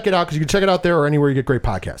 Go check it out because you can check it out there or anywhere you get great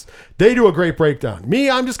podcasts. They do a great breakdown. Me,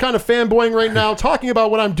 I'm just kind of fanboying right now, talking about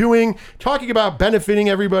what I'm doing, talking about benefiting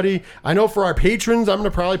everybody. I know for our patrons, I'm going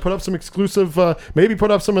to probably put up some exclusive, maybe put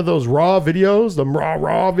up some of those raw videos, the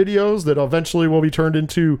raw videos that eventually will be turned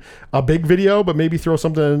into a big video, but maybe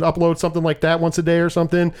upload something like that once a day or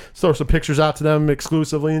something. Throw some pictures out to them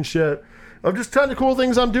exclusively and shit. Of just kind of cool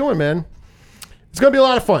things I'm doing, man. It's going to be a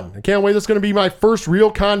lot of fun. I can't wait. This is going to be my first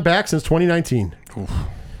real con back since 2019.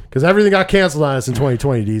 Because everything got canceled on us in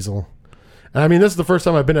 2020, Diesel. And I mean, this is the first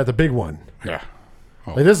time I've been at the big one. Yeah.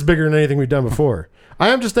 Like, this is bigger than anything we've done before. I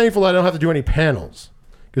am just thankful I don't have to do any panels.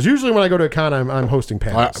 Because usually when I go to a con, I'm hosting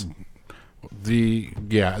panels.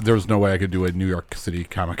 There was no way I could do a New York City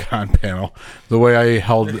Comic Con panel. The way I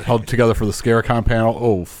held together for the Scarecon panel,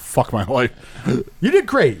 oh, fuck my life. You did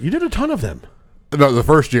great. You did a ton of them. No, the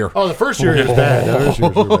first year. Oh, the first year was bad. The first year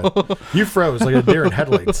was really bad. You froze like a deer in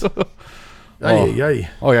headlights. Oh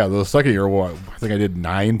yeah, the second year, I think I did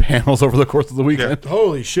 9 panels over the course of the weekend. Yeah.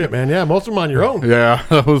 Holy shit, man. Yeah, most of them on your own. Yeah,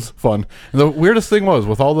 that was fun. And the weirdest thing was,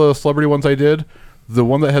 with all the celebrity ones I did, the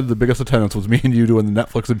one that had the biggest attendance was me and you doing the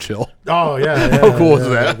Netflix and chill. Oh, yeah. How cool was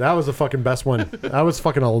that? That was the fucking best one. That was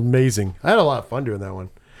fucking amazing. I had a lot of fun doing that one.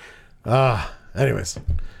 Anyways.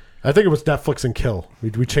 I think it was Netflix and Kill.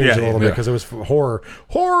 We changed it a little bit because it was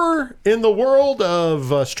horror in the world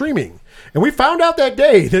of streaming. And we found out that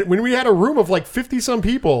day that when we had a room of like 50 some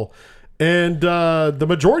people, and the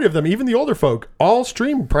majority of them, even the older folk, all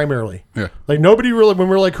streamed primarily. Yeah. Like nobody really, when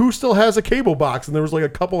we were like, who still has a cable box? And there was like a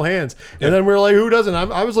couple hands. And then we were like, who doesn't?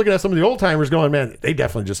 I was looking at some of the old timers going, man, they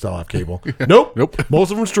definitely just still have cable. Nope.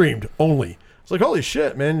 Most of them streamed only. It's like, holy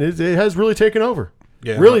shit, man. It has really taken over.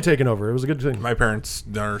 Yeah, really taken over. It was a good thing. My parents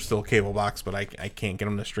are still cable box, but I can't get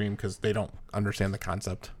them to stream because they don't understand the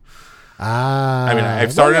concept. I mean,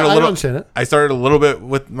 I've started a little. I understand it. I started a little bit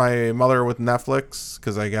with my mother with Netflix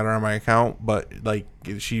because I got her on my account, but like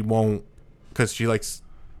she won't because she likes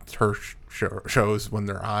her shows when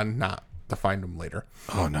they're on, not to find them later.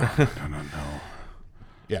 Oh no.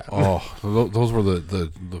 Yeah. Oh, those were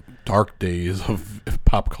the dark days of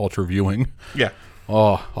pop culture viewing. Yeah.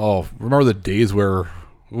 Oh, remember the days where,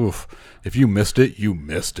 if you missed it, you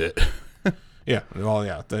missed it. Yeah. Well,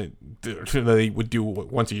 yeah. They would do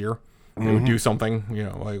once a year. They would do something,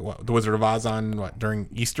 like the Wizard of Oz on during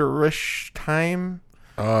Easter-ish time.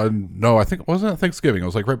 No, I think wasn't it Thanksgiving? It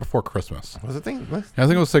was like right before Christmas. Was it Yeah, I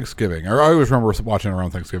think it was Thanksgiving. I always remember watching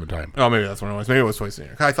around Thanksgiving time. Oh, maybe that's when it was. Maybe it was twice a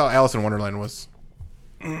year. I thought Alice in Wonderland was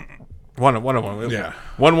one of them. Yeah.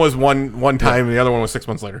 One was one time, and the other one was 6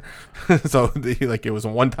 months later. So it was a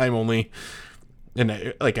one time only,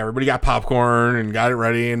 and like everybody got popcorn and got it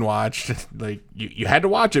ready and watched. Like you had to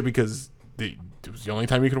watch it because it was the only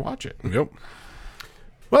time you could watch it. Yep.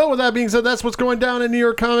 Well, with that being said, that's what's going down at New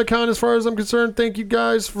York Comic Con as far as I'm concerned. Thank you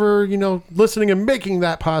guys for, listening and making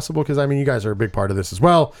that possible because, you guys are a big part of this as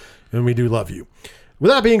well, and we do love you. With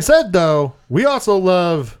that being said, though, we also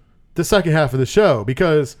love the second half of the show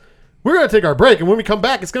because we're going to take our break, and when we come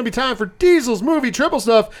back, it's going to be time for Diesel's movie Triple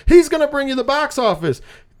Stuff. He's going to bring you the box office.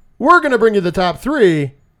 We're going to bring you the top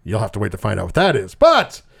 3. You'll have to wait to find out what that is.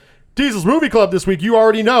 But Diesel's Movie Club this week, you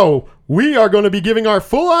already know, we are going to be giving our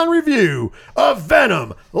full-on review of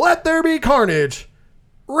Venom, Let There Be Carnage,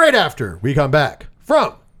 right after we come back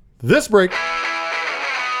from this break.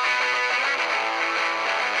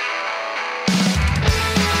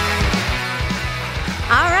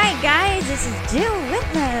 All right, guys, this is Jill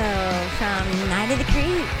Whitlow from Night of the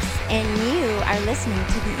Creeps, and you are listening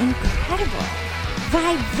to the incredible,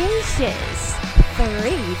 vivacious, 3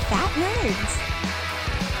 Fat Nerds.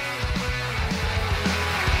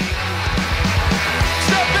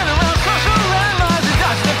 Stepping around social landlines and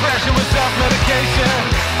dodge depression with self-medication.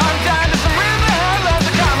 I'm dying to some real headlines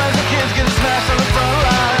of comments of kids getting smashed on the front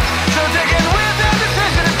line. So take it with their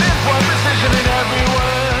decision and pinpoint precision in every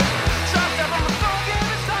word. Stop stepping on the phone, get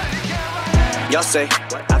it started, you can't write. Y'all say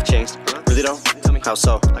I've changed, really though? How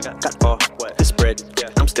so? Got all this bread,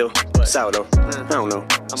 I'm still sourdough. I don't know,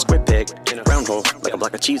 square peg, round hole, like a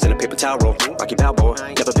block of cheese in a paper towel roll. Rocky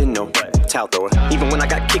Balboa, never been no towel thrower. Even when I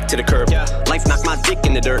got kicked to the curb, life knocked my dick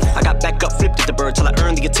in the dirt. I got back up, flipped at the bird till I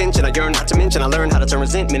earned the attention I yearned. Not to mention I learned how to turn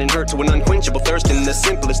resentment and hurt to an unquenchable thirst. In the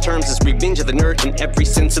simplest terms, it's revenge of the nerd in every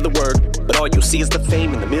sense of the word. But all you see is the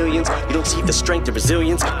fame and the millions. You don't see the strength and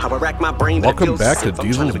resilience. How I rack my brain. Welcome back to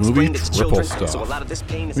Diesel's movie Triple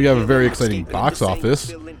Stuff. We have a very exciting box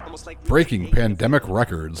office, breaking pandemic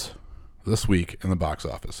records this week in the box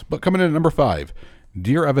office. But coming in at number 5,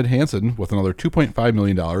 Dear Evan Hansen with another $2.5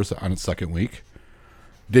 million on its second week.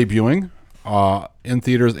 Debuting in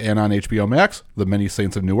theaters and on HBO Max, The Many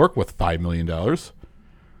Saints of Newark with $5 million.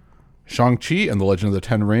 Shang-Chi and the Legend of the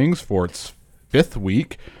Ten Rings for its 5th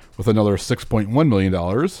week with another $6.1 million.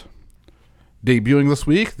 Debuting this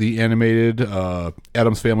week, the animated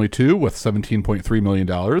Addams Family 2 with $17.3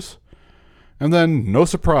 million. And then, no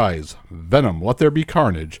surprise, Venom, Let There Be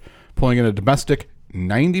Carnage, pulling in a domestic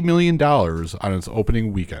 $90 million on its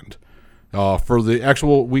opening weekend. For the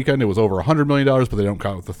actual weekend, it was over $100 million, but they don't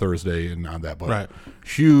count the Thursday and on that. But Right.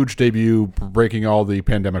 Huge debut, breaking all the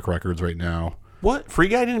pandemic records right now. What? Free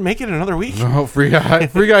Guy didn't make it another week? Oh, Free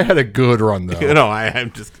Guy had a good run, though.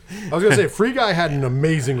 I'm just... I was going to say, Free Guy had an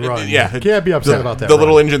amazing run. Yeah. You can't be upset about that. The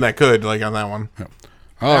little engine that could, like on that one.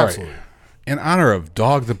 All right. Absolutely. In honor of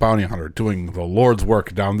Dog the Bounty Hunter doing the Lord's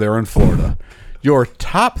work down there in Florida, your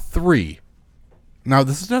top 3. Now,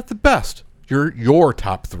 this is not the best. Your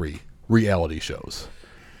top 3 reality shows.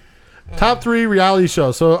 Top 3 reality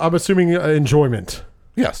shows. So I'm assuming enjoyment.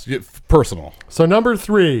 Yes, personal. So number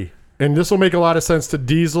 3, and this will make a lot of sense to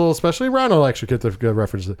Diesel, especially Ron will actually get the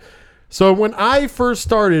reference. So when I first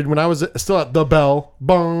started, when I was still at the Bell,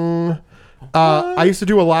 bong, I used to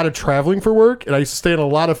do a lot of traveling for work, and I used to stay in a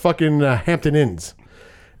lot of fucking Hampton Inns.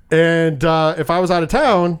 And if I was out of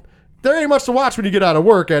town, there ain't much to watch when you get out of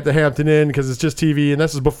work at the Hampton Inn because it's just TV, and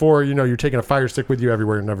this is before, you're taking a Fire Stick with you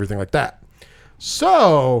everywhere and everything like that.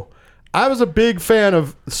 So I was a big fan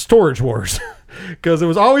of Storage Wars because it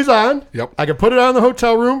was always on. Yep. I could put it on in the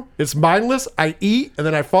hotel room. It's mindless. I eat and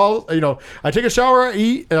then I fall, I take a shower, I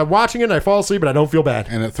eat, and I'm watching it and I fall asleep and I don't feel bad.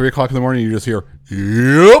 And at 3 o'clock in the morning, you just hear,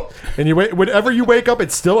 yep. And whenever you wake up,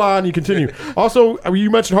 it's still on. You continue. Also, you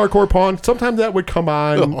mentioned Hardcore Pawn. Sometimes that would come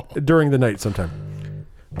on during the night sometime.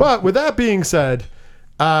 But with that being said,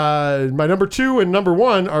 my number 2 and number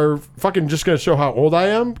 1 are fucking just going to show how old I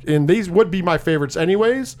am. And these would be my favorites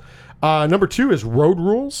anyways. Number 2 is Road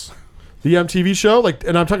Rules, the MTV show.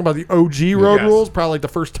 And I'm talking about the OG Road Rules, probably like the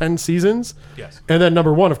first 10 seasons. Yes. And then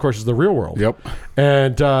number 1, of course, is The Real World. Yep.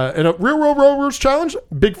 And a Real World Road Rules Challenge,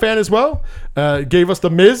 big fan as well. Gave us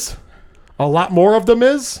The Miz, a lot more of The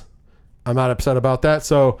Miz. I'm not upset about that.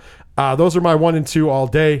 So those are my 1 and 2 all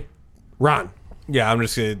day. Ron. Yeah, I'm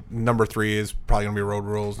just gonna. Number 3 is probably gonna be Road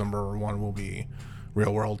Rules. Number 1 will be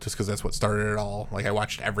Real World, just because that's what started it all. Like I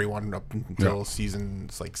watched everyone up until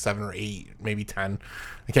seasons like 7 or 8, maybe 10.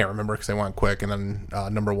 I can't remember because I went quick. And then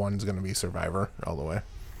number 1 is gonna be Survivor all the way.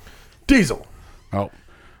 Diesel. Oh,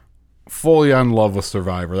 fully in love with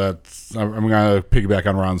Survivor. I'm gonna piggyback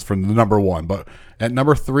on Ron's for the number 1, but at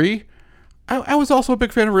number 3, I was also a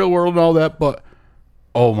big fan of Real World and all that, but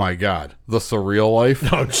oh my god, The Surreal Life.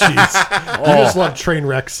 Oh, jeez. You just love train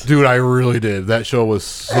wrecks. Dude, I really did. That show was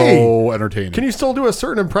so entertaining. Can you still do a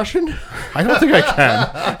certain impression? I don't think I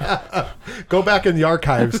can. Go back in the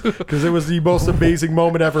archives, because it was the most amazing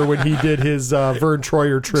moment ever when he did his Vern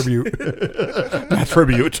Troyer tribute. Not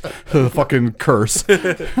tribute. The fucking curse.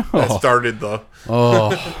 That started the.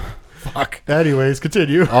 Fuck. Anyways,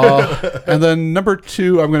 continue. And then number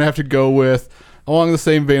 2, I'm going to have to go with, along the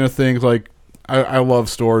same vein of things, like, I love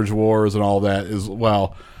Storage Wars and all that as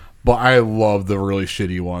well, but I love the really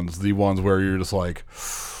shitty ones. The ones where you're just like,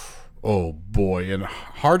 oh boy. And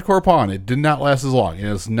Hardcore Pawn, it did not last as long. And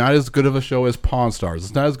it's not as good of a show as Pawn Stars.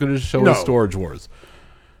 It's not as good a show as Storage Wars.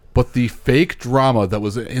 But the fake drama that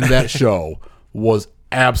was in that show was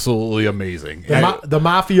absolutely amazing. The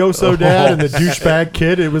mafioso dad and the douchebag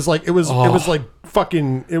kid. It was like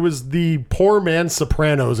fucking. It was the poor man's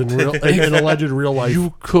Sopranos in alleged real life.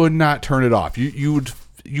 You could not turn it off. You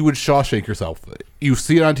would Shawshank yourself. You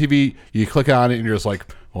see it on TV. You click on it, and you're just like,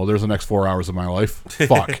 "Well, there's the next 4 hours of my life."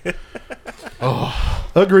 Fuck.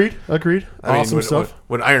 Agreed. Awesome Would stuff.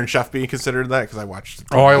 Iron Chef be considered that? Because I watched.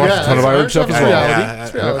 I watched a ton of Iron Chef as well.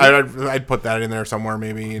 It's reality. I'd put that in there somewhere,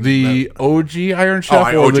 maybe. The OG Iron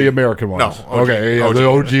Chef or OG. the American one? No, OG. Okay, yeah, the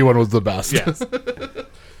OG one was the best. Yes.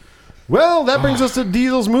 Well, that brings us to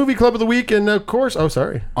Diesel's Movie Club of the Week, and of course,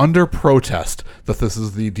 sorry. Under protest that this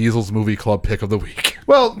is the Diesel's Movie Club pick of the week.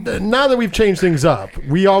 Well, now that we've changed things up,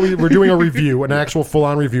 we're doing a review, an actual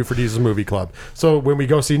full-on review for Diesel's Movie Club. So when we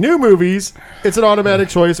go see new movies, it's an automatic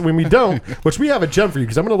choice. When we don't, which we have a gem for you,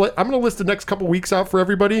 because I'm gonna list the next couple weeks out for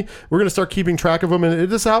everybody. We're gonna start keeping track of them, and it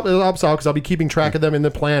helps out because I'll be keeping track of them in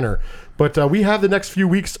the planner. But we have the next few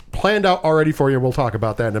weeks planned out already for you. We'll talk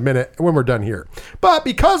about that in a minute when we're done here. But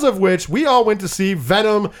because of which, we all went to see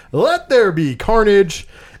Venom, Let There Be Carnage.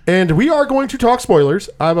 And we are going to talk spoilers.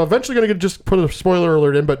 I'm eventually going to just put a spoiler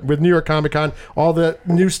alert in, but with New York Comic Con, all the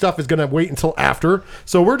new stuff is going to wait until after.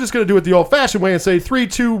 So we're just going to do it the old-fashioned way and say 3,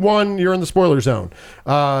 2, 1, you're in the spoiler zone.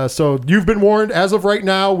 So you've been warned. As of right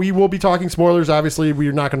now, we will be talking spoilers. Obviously,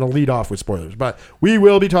 we're not going to lead off with spoilers, but we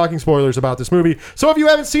will be talking spoilers about this movie. So if you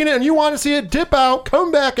haven't seen it and you want to see it, dip out,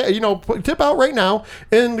 come back, dip out right now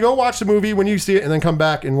and go watch the movie when you see it and then come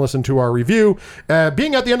back and listen to our review.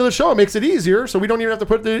 Being at the end of the show, it makes it easier, so we don't even have to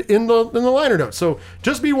put it in the liner notes. So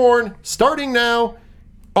just be warned, starting now,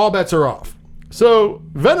 all bets are off. So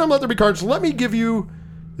Venom, Let There Be Carnage. Let me give you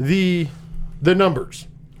the numbers,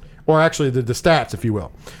 or actually the stats, if you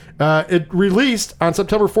will. It released on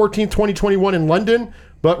September 14th, 2021 in London,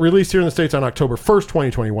 but released here in the States on October 1st,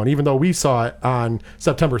 2021, even though we saw it on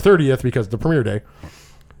September 30th because of the premiere day.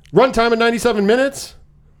 Runtime of 97 minutes.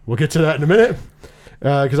 We'll get to that in a minute.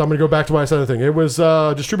 Because I'm going to go back to what I said. The thing. It was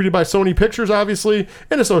distributed by Sony Pictures, obviously,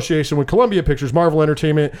 in association with Columbia Pictures, Marvel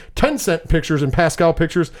Entertainment, Tencent Pictures, and Pascal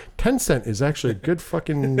Pictures. Tencent is actually a good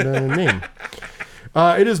fucking name.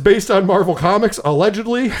 It is based on Marvel Comics,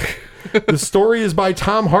 allegedly. The story is by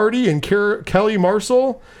Tom Hardy and Kelly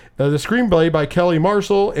Marshall. The screenplay by Kelly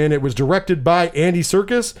Marshall, and it was directed by Andy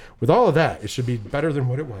Serkis. With all of that, it should be better than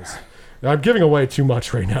what it was. I'm giving away too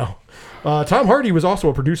much right now. Tom Hardy was also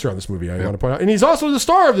a producer on this movie, I want to point out. And he's also the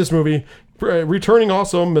star of this movie. Returning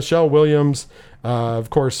also Michelle Williams.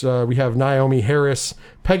 Of course, we have Naomi Harris,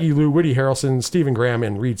 Peggy Lou, Woody Harrelson, Stephen Graham,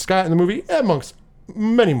 and Reed Scott in the movie, amongst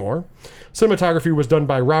many more. Cinematography was done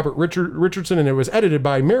by Robert Richardson, and it was edited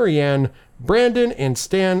by Marianne Brandon and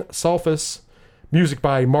Stan Salfas. music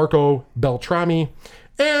by Marco Beltrami.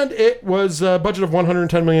 And it was a budget of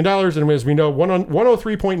 $110 million. And as we know,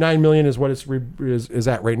 103.9 million is what is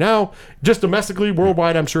at right now. Just domestically,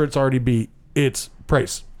 worldwide, I'm sure it's already beat its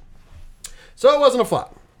price. So it wasn't a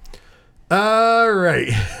flop. All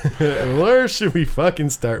right. Where should we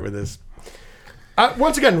fucking start with this?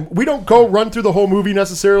 Once again, we don't go run through the whole movie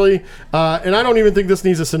necessarily. And I don't even think this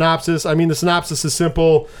needs a synopsis. I mean, the synopsis is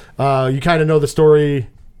simple. You kind of know the story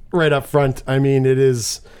right up front. I mean, it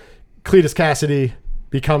is Cletus Cassidy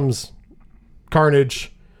becomes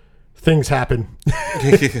Carnage. Things happen.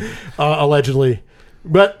 Allegedly.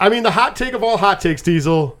 But, I mean, the hot take of all hot takes,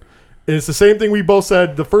 Diesel, is the same thing we both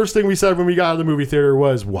said. The first thing we said when we got out of the movie theater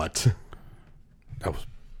was what? That was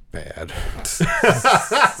bad.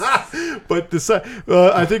 But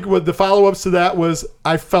I think what the follow-ups to that was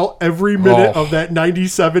I felt every minute of that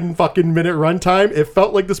 97 fucking minute runtime. It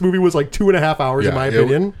felt like this movie was like 2.5 hours, in my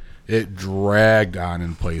opinion. It dragged on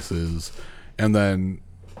in places. And then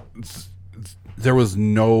there was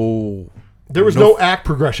no act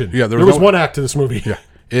progression. Yeah, there was one act to this movie. Yeah,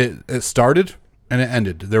 it started and it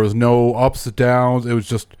ended. There was no ups and downs. It was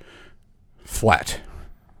just flat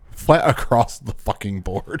across the fucking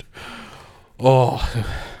board. Oh,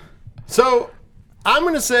 so I'm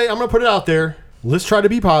gonna put it out there. Let's try to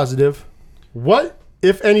be positive. What,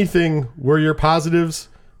 if anything, were your positives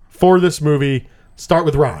for this movie? Start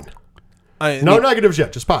with Ron. No negatives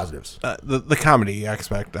yet, just positives. The comedy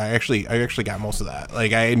aspect, I actually got most of that.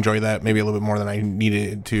 Like, I enjoyed that maybe a little bit more than I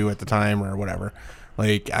needed to at the time or whatever.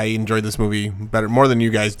 Like, I enjoyed this movie more than you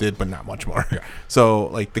guys did, but not much more. Yeah. So,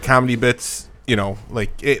 like, the comedy bits, you know,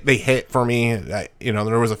 like, they hit for me.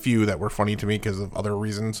 There was a few that were funny to me because of other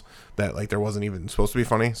reasons that, like, there wasn't even supposed to be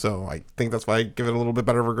funny. So, I think that's why I give it a little bit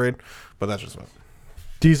better of a grade. But that's just what.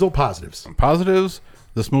 Diesel, positives. Positives,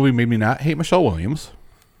 this movie made me not hate Michelle Williams,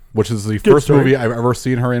 which is the first movie I've ever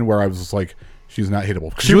seen her in where I was just like, she's not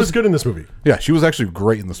hateable. She was good in this movie. Yeah, she was actually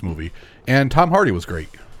great in this movie. And Tom Hardy was great.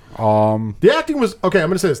 The acting was... Okay, I'm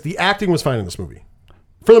going to say this. The acting was fine in this movie.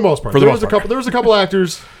 For the most part. There was a couple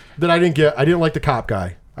actors that I didn't get. I didn't like the cop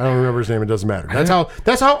guy. I don't remember his name. It doesn't matter.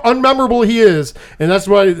 That's how unmemorable he is. And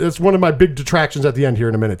that's one of my big detractions at the end here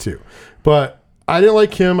in a minute, too. But I didn't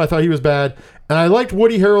like him. I thought he was bad. And I liked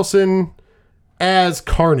Woody Harrelson as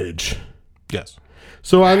Carnage. Yes.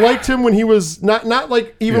 So I liked him when he was not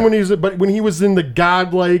like even when he was, but when he was in the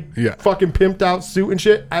godlike fucking pimped out suit and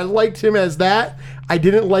shit. I liked him as that. I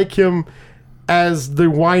didn't like him as the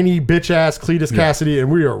whiny bitch ass Cletus Cassidy,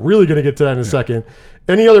 and we are really going to get to that in a second.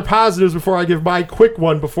 Any other positives before I give my quick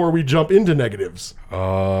one before we jump into negatives?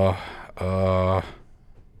 No.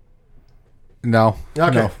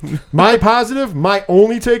 Okay. My positive, my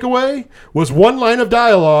only takeaway was one line of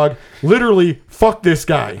dialogue, literally, fuck this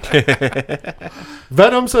guy.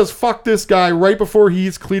 Venom says fuck this guy right before he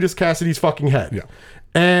eats Cletus Cassidy's fucking head. Yeah.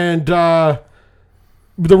 And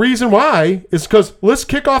the reason why is because let's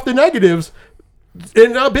kick off the negatives.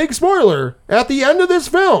 And a big spoiler, at the end of this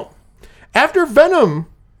film, after Venom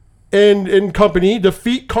and company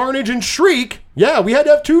defeat Carnage and Shriek, we had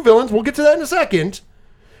to have two villains. We'll get to that in a second.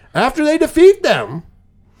 After they defeat them,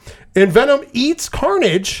 and Venom eats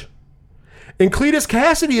Carnage, and Cletus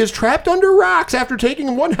Cassidy is trapped under rocks after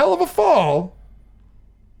taking one hell of a fall,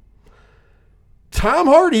 Tom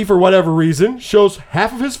Hardy, for whatever reason, shows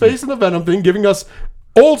half of his face in the Venom thing, giving us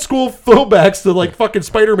old school throwbacks to like fucking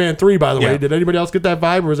Spider-Man 3, by the way. Did anybody else get that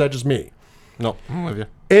vibe, or was that just me? No, I'm with you.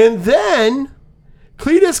 And then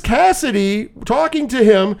Cletus Cassidy, talking to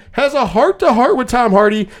him, has a heart-to-heart with Tom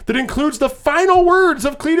Hardy that includes the final words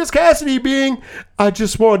of Cletus Cassidy being, I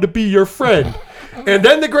just wanted to be your friend. And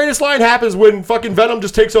then the greatest line happens when fucking Venom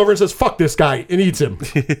just takes over and says, fuck this guy, and eats him.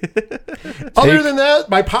 Other than that,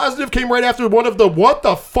 my positive came right after one of the what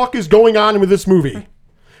the fuck is going on with this movie.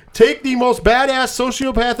 Take the most badass,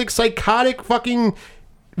 sociopathic, psychotic fucking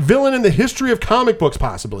villain in the history of comic books,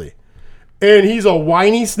 possibly. And he's a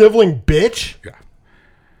whiny, sniveling bitch. Yeah.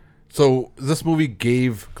 So this movie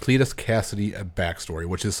gave Cletus Cassidy a backstory,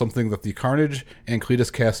 which is something that the Carnage and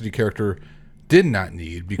Cletus Cassidy character did not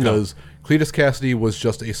need, because Cletus Cassidy was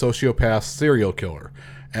just a sociopath serial killer.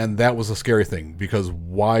 And that was a scary thing, because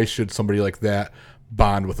why should somebody like that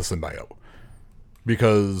bond with a symbiote?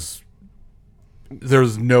 Because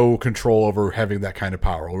there's no control over having that kind of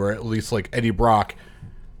power, or at least like Eddie Brock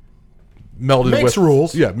makes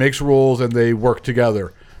rules. Yeah, makes rules, and they work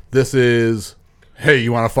together. This is, hey,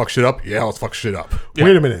 you want to fuck shit up? Yeah, let's fuck shit up. Yeah.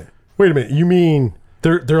 Wait a minute. You mean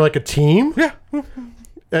they're like a team? Yeah.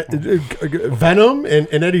 Venom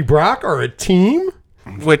and Eddie Brock are a team?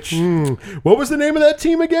 Which what was the name of that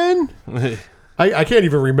team again? I can't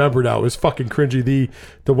even remember now. It was fucking cringy.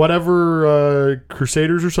 The whatever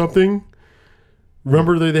Crusaders or something.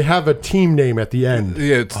 Remember they have a team name at the end.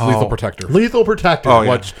 Yeah, it's Lethal Protector. Lethal Protector. Oh,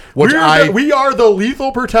 yeah. Which we are the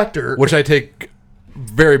Lethal Protector. Which I take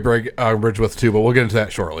very big umbrage with too, but we'll get into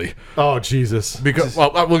that shortly. Oh Jesus! Because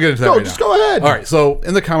we'll get into that. No, right just now. go ahead. All right. So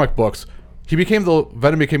in the comic books,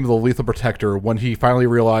 Venom became the Lethal Protector when he finally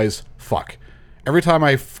realized, fuck. Every time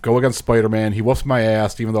I go against Spider-Man, he whoops my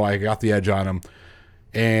ass, even though I got the edge on him.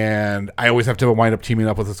 And I always have to wind up teaming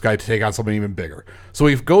up with this guy to take on something even bigger. So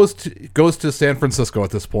he goes to San Francisco at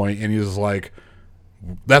this point, and he's like,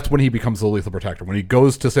 that's when he becomes the Lethal Protector. When he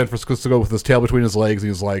goes to San Francisco with his tail between his legs,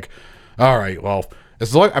 he's like, all right, well,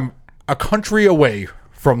 as long as I'm a country away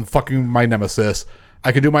from fucking my nemesis,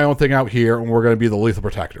 I can do my own thing out here, and we're going to be the Lethal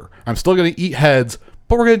Protector. I'm still going to eat heads,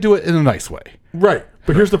 but we're going to do it in a nice way. Right.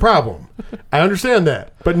 But here's the problem. I understand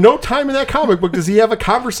that. But no time in that comic book does he have a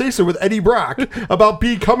conversation with Eddie Brock about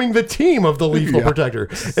becoming the team of the Lethal Protector.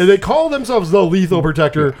 And they call themselves the Lethal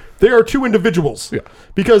Protector. They are two individuals. Yeah.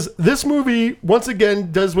 Because this movie, once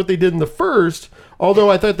again, does what they did in the first, although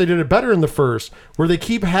I thought they did it better in the first, where they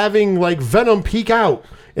keep having like Venom peek out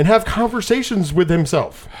and have conversations with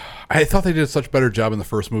himself. I thought they did such a better job in the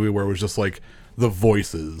first movie where it was just like the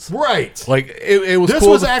voices. Right. Like it was This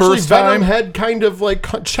cool was the actually first Venom time. had kind of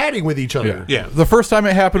like chatting with each other. Yeah. The first time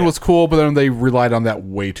it happened was cool, but then they relied on that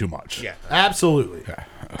way too much. Yeah. Absolutely.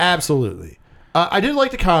 Absolutely. I did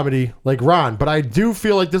like the comedy, like Ron, but I do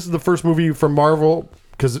feel like this is the first movie from Marvel,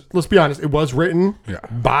 because let's be honest, it was written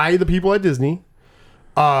by the people at Disney.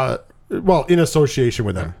 Well, in association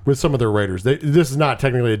with them, with some of their writers. This is not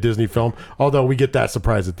technically a Disney film, although we get that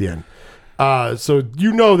surprise at the end. So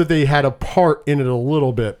you know that they had a part in it a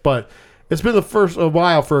little bit, but it's been a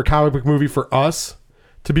while for a comic book movie for us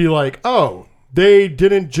to be like, oh, they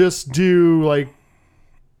didn't just do like,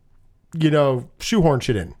 shoehorn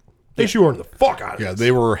shit in. They shoehorned the fuck out of it. Yeah,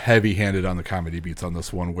 they were heavy-handed on the comedy beats on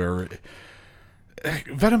this one, where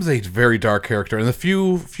Venom's a very dark character, and the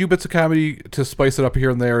few bits of comedy to spice it up here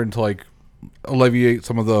and there and to like alleviate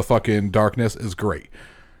some of the fucking darkness is great.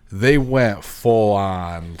 They went full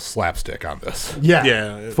on slapstick on this. Yeah.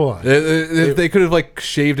 Yeah. Full on. They could have like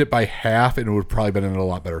shaved it by half, and it would probably been in a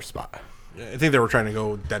lot better spot. I think they were trying to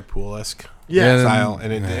go Deadpool-esque Yeah. style,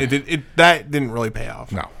 and that didn't really pay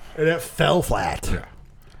off. No. And it fell flat. Yeah.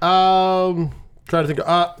 Trying to think.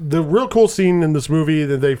 The real cool scene in this movie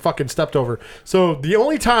that they fucking stepped over. So the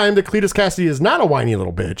only time that Cletus Cassidy is not a whiny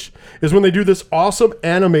little bitch is when they do this awesome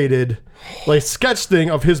animated like sketch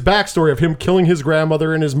thing of his backstory of him killing his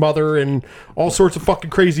grandmother and his mother and all sorts of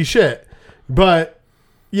fucking crazy shit. But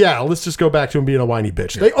yeah, let's just go back to him being a whiny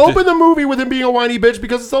bitch. They open the movie with him being a whiny bitch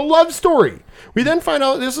because it's a love story. We then find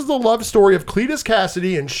out this is the love story of Cletus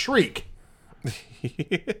Cassidy and Shriek.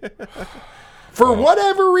 For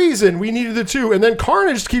whatever reason, we needed the two. And then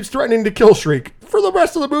Carnage keeps threatening to kill Shriek for the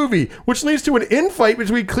rest of the movie, which leads to an infight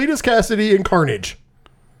between Cletus Cassidy and Carnage.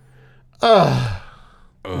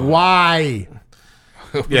 Why?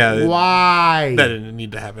 Yeah. Why? That didn't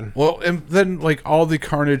need to happen. Well, and then like all the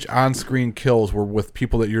Carnage on-screen kills were with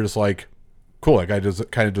people that you're just like, cool, that guy does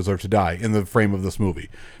kind of deserve to die in the frame of this movie.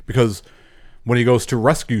 Because when he goes to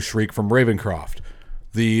rescue Shriek from Ravencroft,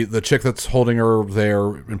 the chick that's holding her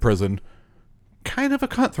there in prison, kind of a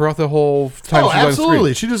cunt throughout the whole time she's on absolutely.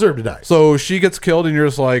 screen. She deserved to die. So she gets killed, and you're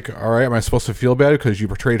just like, all right, am I supposed to feel bad because you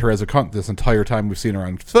portrayed her as a cunt this entire time we've seen her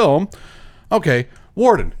on film? Okay,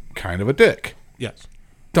 Warden, kind of a dick. Yes.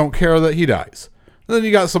 Don't care that he dies. And then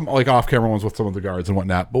you got some like off-camera ones with some of the guards and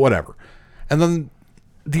whatnot, but whatever. And then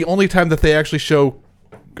the only time that they actually show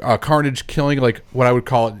Carnage killing like what I would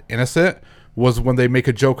call it innocent was when they make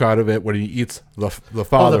a joke out of it when he eats the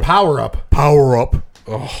father. The power up. Power up.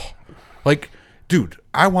 Oh, like, dude,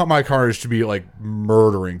 I want my Carnage to be like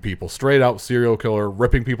murdering people, straight out serial killer,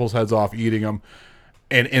 ripping people's heads off, eating them,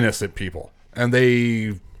 and innocent people. And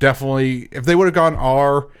they definitely, if they would have gone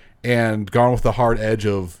R and gone with the hard edge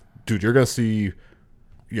of, dude, you're gonna see,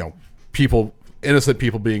 innocent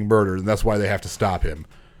people being murdered, and that's why they have to stop him.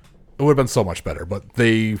 It would have been so much better. But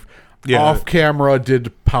they off camera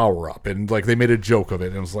did power up, and like they made a joke of it,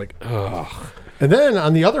 and it was like, ugh. And then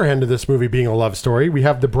on the other end of this movie being a love story, we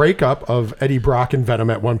have the breakup of Eddie Brock and Venom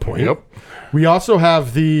at one point. Yep. We also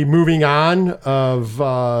have the moving on of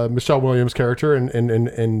Michelle Williams' character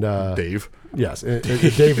and Dave. Yes,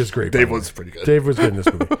 Dave is great. Dave was pretty good. Dave was good in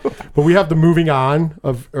this movie. But we have the moving on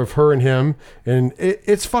of her and him, and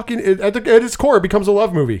it's fucking at its core, it becomes a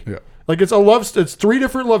love movie. Yeah. Like it's three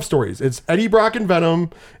different love stories. It's Eddie Brock and Venom.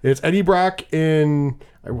 It's Eddie Brock and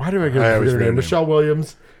why do I get her name? Michelle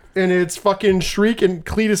Williams, and it's fucking Shriek and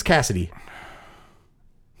Cletus Cassidy.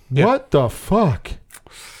 Yeah. What the fuck?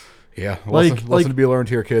 Yeah, Like- lesson to be learned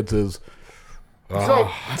here, kids, is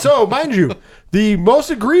So mind you, the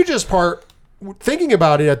most egregious part, thinking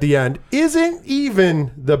about it at the end, isn't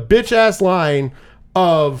even the bitch ass line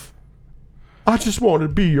of, "I just want to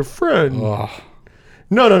be your friend."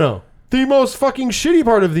 No. The most fucking shitty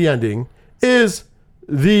part of the ending is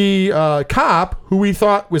the cop who we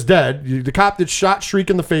thought was dead, the cop that shot Shriek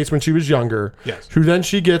in the face when she was younger, Yes. who then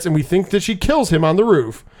she gets, and we think that she kills him on the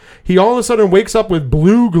roof. He all of a sudden wakes up with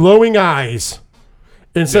blue glowing eyes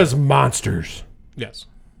and says, "Monsters." Yes.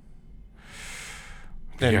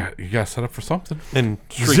 And, yeah, you got to set up for something. and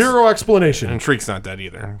Shriek's, Zero explanation. And Shriek's not dead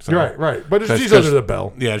either. So. Right. But That's she's 'cause- under the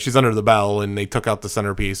bell. Yeah, she's under the bell, and they took out the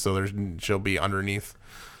centerpiece, so she'll be underneath.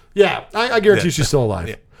 Yeah, I guarantee Yeah. she's still alive.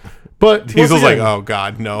 Yeah. But He's once like, again- oh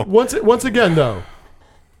god, no. Once again, though,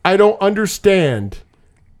 I don't understand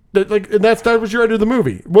that. Like, and that was your end of the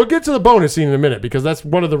movie. We'll get to the bonus scene in a minute because that's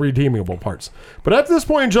one of the redeemable parts. But at this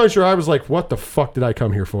point in juncture, I was like, "What the fuck did I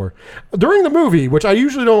come here for?" During the movie, which I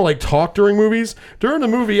usually don't like talk during movies. During the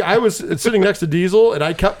movie, I was sitting next to Diesel, and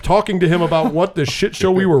I kept talking to him about what the shit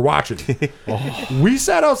show we were watching. We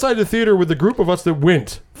sat outside the theater with a group of us that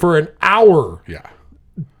went for an hour. Yeah.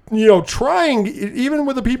 Trying, even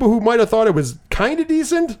with the people who might have thought it was kind of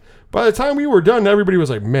decent, by the time we were done, everybody was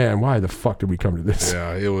like, "Man, why the fuck did we come to this?"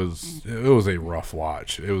 Yeah, it was a rough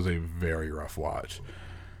watch. It was a very rough watch.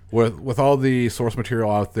 With all the source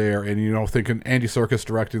material out there, and thinking Andy Serkis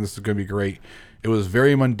directing, this is going to be great. It was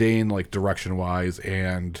very mundane, like direction wise,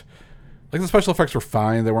 and like the special effects were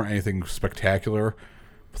fine. They weren't anything spectacular,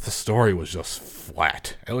 but the story was just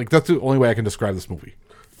flat. And, like, that's the only way I can describe this movie: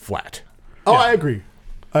 flat. Oh, I agree.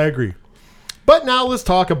 But now let's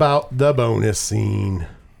talk about the bonus scene.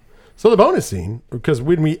 So the bonus scene, because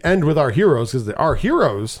when we end with our heroes, because our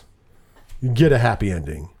heroes get a happy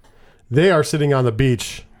ending. They are sitting on the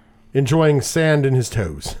beach enjoying sand in his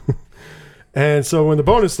toes. And so when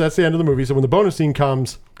that's the end of the movie. So when the bonus scene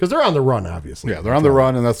comes, because they're on the run, obviously. Yeah, they're on the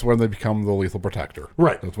run, and that's when they become the Lethal Protector.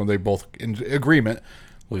 Right. That's when they both in agreement,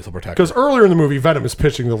 Lethal Protector. Because earlier in the movie, Venom is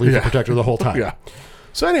pitching the Lethal Yeah. Protector the whole time. Yeah.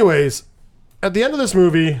 So anyways, at the end of this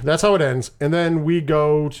movie, that's how it ends. And then we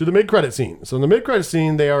go to the mid-credit scene. So in the mid-credit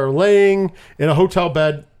scene, they are laying in a hotel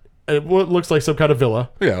bed at what looks like some kind of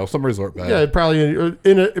villa. Yeah, some resort bed. Yeah,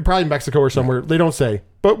 probably Mexico or somewhere. They don't say,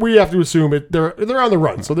 but we have to assume they're on the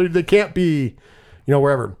run, so they can't be,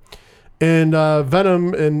 wherever. And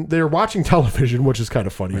Venom, and they're watching television, which is kind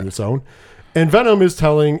of funny in its own. And Venom is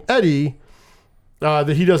telling Eddie that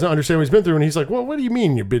he doesn't understand what he's been through, and he's like, "Well, what do you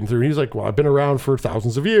mean you've been through?" And he's like, "Well, I've been around for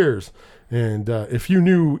thousands of years, and if you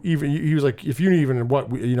knew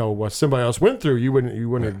what somebody else went through, you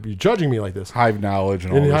wouldn't be judging me like this." Hive knowledge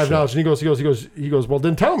and all And this hive shit. knowledge. And he goes, "Well,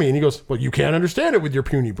 then tell me." And he goes, "Well, you can't understand it with your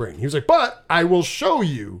puny brain." He was like, "But I will show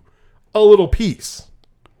you a little piece."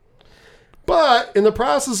 But in the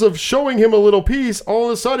process of showing him a little piece, all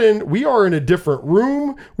of a sudden we are in a different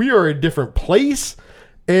room. We are in a different place.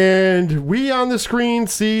 And we on the screen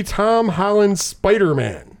see Tom Holland's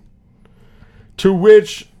Spider-Man. To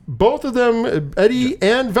which both of them, Eddie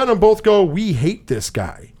and Venom, both go, "We hate this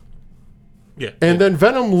guy." Yeah. And then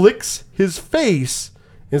Venom licks his face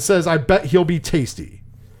and says, "I bet he'll be tasty."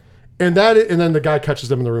 And then the guy catches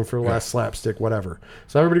them in the room for the last slapstick, whatever.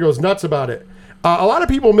 So everybody goes nuts about it. A lot of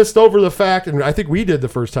people missed over the fact, and I think we did the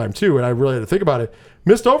first time too, and I really had to think about it,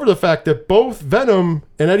 missed over the fact that both Venom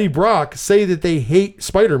and Eddie Brock say that they hate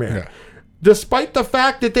Spider-Man. Yeah. Despite the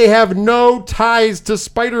fact that they have no ties to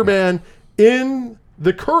Spider-Man in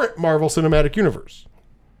the current Marvel Cinematic Universe.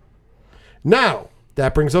 Now,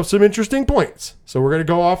 that brings up some interesting points. So we're going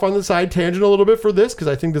to go off on the side tangent a little bit for this because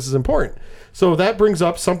I think this is important. So that brings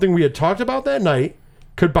up something we had talked about that night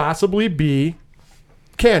could possibly be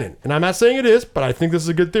canon. And I'm not saying it is, but I think this is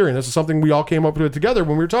a good theory. And this is something we all came up with together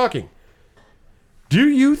when we were talking. Do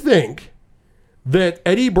you think that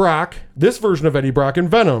Eddie Brock, this version of Eddie Brock and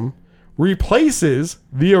Venom, replaces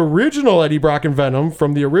the original Eddie Brock and Venom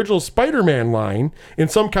from the original Spider-Man line in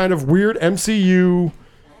some kind of weird MCU?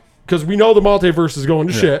 Because we know the multiverse is going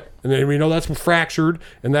to shit, and then we know that's fractured,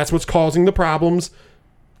 and that's what's causing the problems,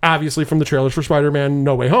 obviously, from the trailers for Spider-Man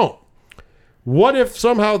No Way Home. What if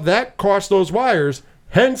somehow that crossed those wires?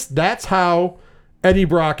 Hence, that's how Eddie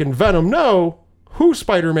Brock and Venom know who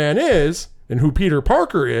Spider-Man is and who Peter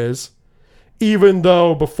Parker is, even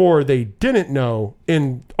though before they didn't know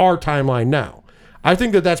in our timeline now. I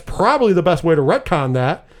think that that's probably the best way to retcon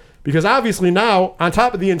that, because obviously now, on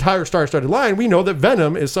top of the entire star-studded line, we know that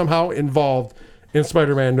Venom is somehow involved in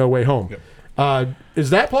Spider-Man No Way Home. Yep. Is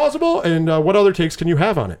that plausible? And what other takes can you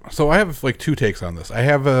have on it? So I have like two takes on this. I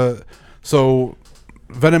have so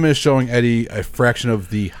Venom is showing Eddie a fraction of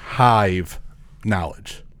the Hive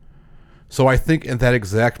knowledge. So I think in that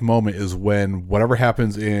exact moment is when whatever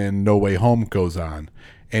happens in No Way Home goes on,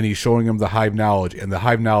 and he's showing him the Hive knowledge, and the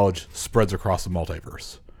Hive knowledge spreads across the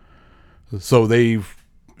multiverse. So they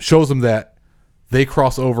shows him that they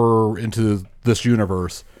cross over into this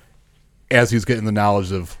universe as he's getting the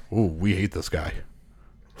knowledge of, ooh, we hate this guy.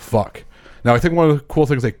 Fuck. Now I think one of the cool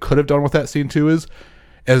things they could have done with that scene too is,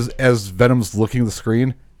 as Venom's looking at the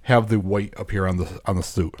screen, have the white appear on the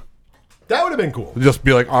suit. That would have been cool. Just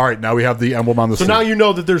be like, all right, now we have the emblem on the suit. So now you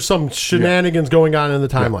know that there's some shenanigans going on in the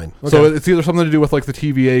timeline. Yeah. So it's either something to do with like the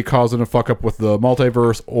TVA causing a fuck up with the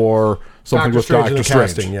multiverse, or something with Doctor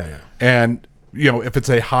Strange. Casting. Yeah. And if it's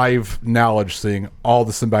a Hive knowledge thing, all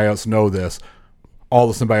the symbiotes know this. All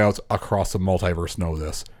the symbiotes across the multiverse know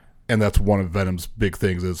this, and that's one of Venom's big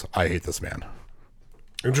things: is I hate this man.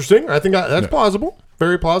 Interesting. I think that's plausible.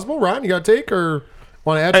 Very plausible. Ron, you got a take or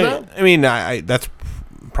want to add to that? I mean, that's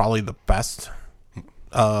probably the best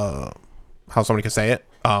how somebody can say it.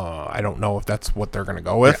 I don't know if that's what they're going to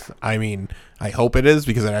go with. Yeah. I mean, I hope it is,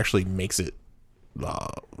 because it actually makes it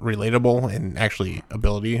relatable and actually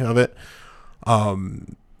ability of it.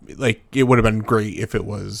 Like, it would have been great if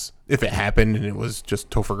it happened and it was just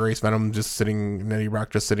Topher Grace Venom just sitting, and Eddie Brock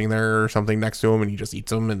just sitting there or something next to him, and he just eats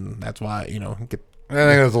them, and that's why, I think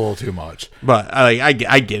that's a little too much. But I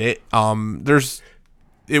get it.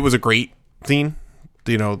 It was a great scene,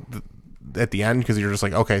 at the end, because you're just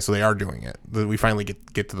like, okay, so they are doing it. We finally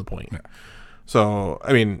get to the point. Yeah. So,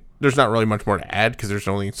 I mean, there's not really much more to add, because there's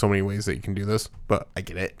only so many ways that you can do this, but I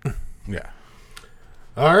get it. Yeah.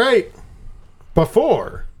 All right.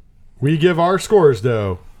 Before we give our scores,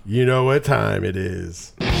 though, you know what time it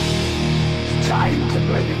is. It's time to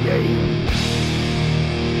play the game.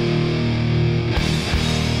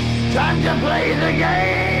 Time to play the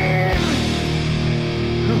game.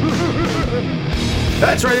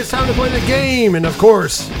 That's right, it's time to play the game. And of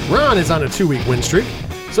course, Ron is on a 2-week win streak.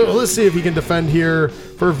 So let's see if he can defend here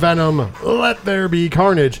for Venom. Let there be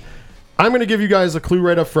carnage. I'm going to give you guys a clue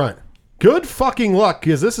right up front. Good fucking luck,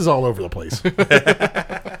 because this is all over the place.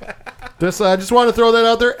 I just want to throw that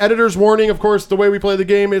out there. Editor's warning, of course, the way we play the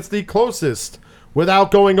game, it's the closest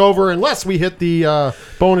without going over, unless we hit the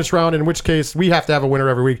bonus round, in which case we have to have a winner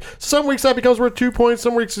every week. Some weeks that becomes worth 2 points,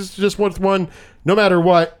 some weeks it's just worth 1. No matter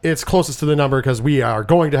what, it's closest to the number, because we are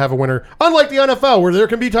going to have a winner. Unlike the NFL, where there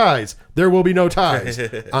can be ties, there will be no ties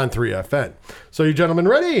on 3FN. So you gentlemen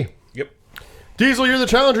ready? Yep. Diesel, you're the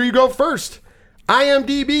challenger. You go first.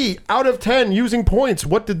 IMDb, out of 10, using points,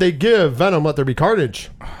 what did they give Venom Let There Be Carnage?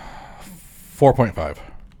 4.5.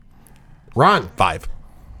 Ron. 5.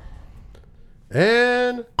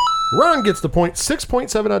 And Ron gets the point,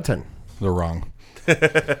 6.7 out of 10. They're wrong.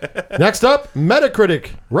 Next up,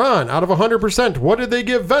 Metacritic. Ron, out of 100%, what did they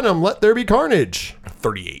give Venom Let There Be Carnage?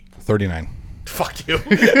 38. 39. Fuck you.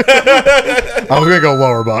 I was going to go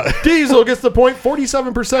lower, but... Diesel gets the point,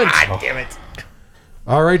 47%. God damn it.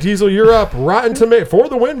 All right, Diesel, you're up. Rotten Tomato for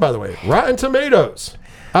the win, by the way. Rotten Tomatoes,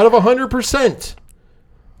 out of 100%.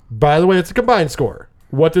 By the way, it's a combined score.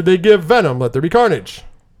 What did they give Venom Let There Be Carnage?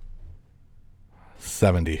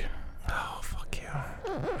 70. Oh, fuck you.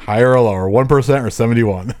 Higher or lower, 1% or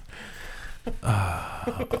 71?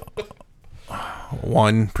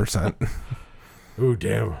 1%. Ooh,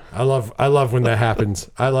 damn. I love when that happens.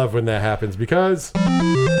 I love when that happens, because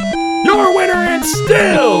your winner and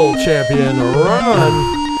still champion, Ron,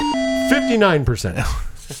 59%.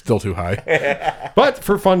 Still too high. But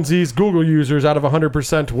for funsies, Google users, out of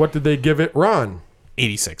 100%, what did they give it, Ron?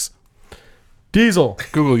 86. Diesel.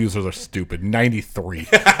 Google users are stupid. 93.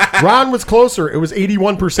 Ron was closer. It was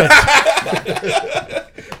 81%.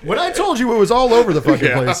 When I told you it was all over the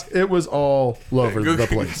fucking place, it was all over the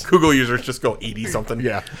place. Google users just go 80 something.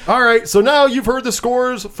 Yeah. All right, so now you've heard the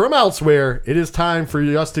scores from elsewhere. It is time for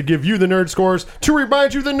us to give you the nerd scores. To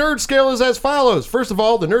remind you, the nerd scale is as follows. First of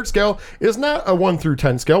all, the nerd scale is not a 1 through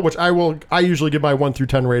 10 scale, which I usually give my 1 through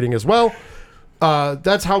 10 rating as well.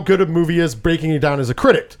 That's how good a movie is, breaking it down as a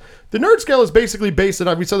critic. The nerd scale is basically based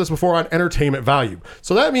on, we said this before, on entertainment value.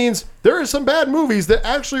 So that means there are some bad movies that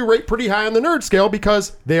actually rate pretty high on the nerd scale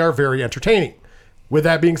because they are very entertaining. With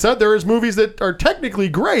that being said, there is movies that are technically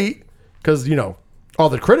great because, all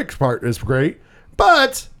the critics part is great,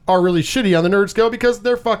 but are really shitty on the nerd scale because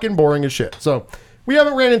they're fucking boring as shit. So we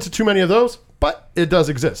haven't ran into too many of those, but it does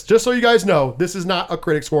exist. Just so you guys know, this is not a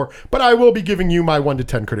critic score, but I will be giving you my 1 to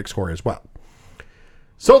 10 critic score as well.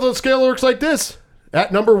 So the scale looks like this.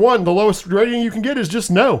 At number 1, the lowest rating you can get is just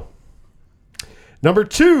no. Number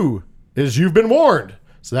 2 is you've been warned.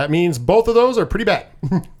 So that means both of those are pretty bad.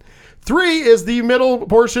 3 is the middle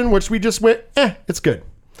portion, which we just went, it's good.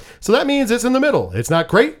 So that means it's in the middle. It's not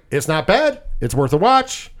great. It's not bad. It's worth a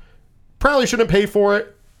watch. Probably shouldn't pay for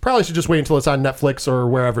it. Probably should just wait until it's on Netflix or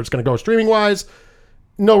wherever it's going to go streaming-wise.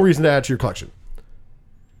 No reason to add to your collection.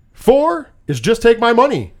 4 is Just Take My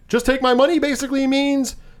Money. Just Take My Money basically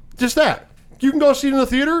means just that. You can go see it in the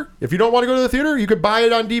theater. If you don't want to go to the theater, you could buy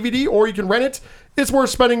it on DVD or you can rent it. It's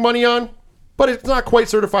worth spending money on, but it's not quite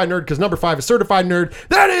Certified Nerd because number 5 is Certified Nerd.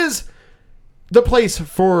 That is the place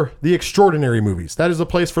for the extraordinary movies. That is the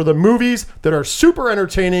place for the movies that are super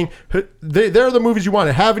entertaining. They're the movies you want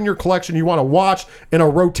to have in your collection. You want to watch in a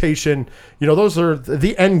rotation. You know, those are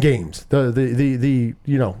the end games.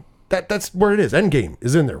 That's where it is. Endgame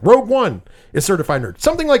is in there. Rogue One is Certified Nerd.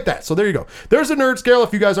 Something like that. So there you go. There's a nerd scale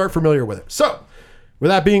if you guys aren't familiar with it. So with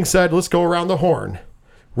that being said, let's go around the horn.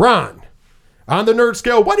 Ron, on the nerd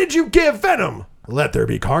scale, what did you give Venom? Let There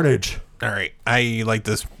Be Carnage. All right, I like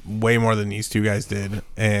this way more than these two guys did,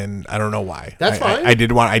 and I don't know why. That's fine. I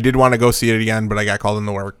did want to go see it again, but I got called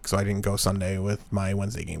into work, so I didn't go Sunday with my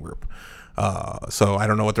Wednesday game group. So I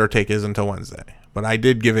don't know what their take is until Wednesday, but I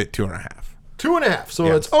did give it 2.5. 2.5. So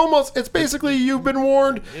Yes. it's basically You've Been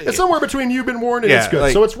Warned. It's somewhere between You've Been Warned and Yeah, It's Good.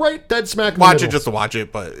 like, So it's right dead smack in the Watch middle. it just to watch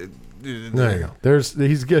it, but There you go.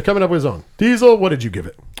 He's coming up with his own. Diesel, what did you give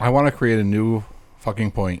it? I want to create a new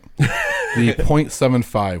fucking point. The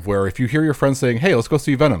 0.75, where if you hear your friends saying, hey, let's go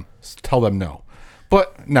see Venom, tell them no.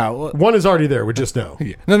 But now... One is already there. We just know.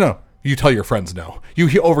 Yeah. No. You tell your friends no.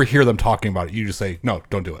 You overhear them talking about it. You just say, no,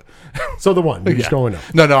 don't do it. So the 1. You're just going up.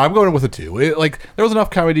 No, I'm going with a 2. There was enough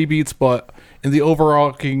comedy beats, but in the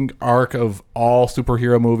overarching arc of all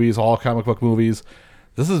superhero movies, all comic book movies,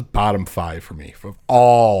 this is bottom 5 for me, for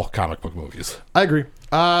all comic book movies. I agree.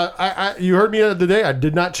 You heard me the other day. I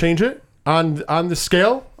did not change it. On the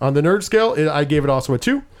scale, on the nerd scale, I gave it also a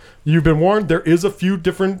 2. You've Been Warned. There is a few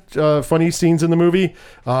different funny scenes in the movie.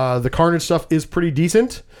 The Carnage stuff is pretty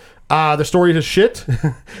decent. The story is shit.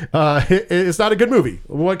 It's not a good movie.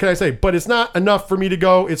 What can I say? But it's not enough for me to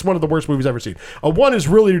go, it's one of the worst movies I've ever seen. A 1 is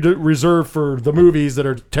really reserved for the movies that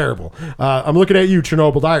are terrible. I'm looking at you,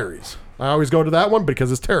 Chernobyl Diaries. I always go to that one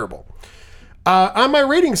because it's terrible. On my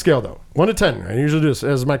rating scale, though, 1 to 10, I usually do this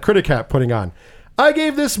as my critic hat putting on. I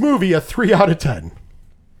gave this movie a 3 out of 10.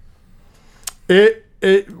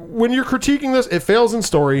 When you're critiquing this, it fails in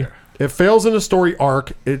story. It fails in a story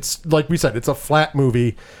arc. It's like we said, it's a flat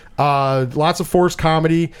movie. Lots of forced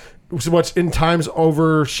comedy, which in times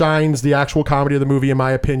overshines the actual comedy of the movie, in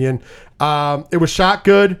my opinion. It was shot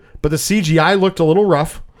good, but the CGI looked a little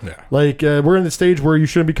rough. Yeah. Like we're in the stage where you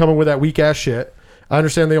shouldn't be coming with that weak ass shit. I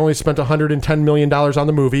understand they only spent $110 million on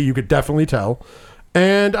the movie. You could definitely tell.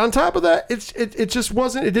 And on top of that, it just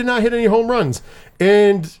wasn't. It did not hit any home runs.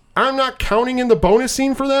 And I'm not counting in the bonus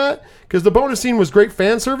scene for that, because the bonus scene was great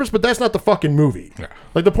fan service, but that's not the fucking movie. Yeah.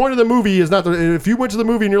 Like the point of the movie is not if you went to the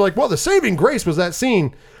movie and you're like, well, the saving grace was that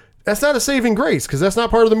scene. That's not a saving grace, because that's not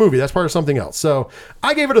part of the movie. That's part of something else. So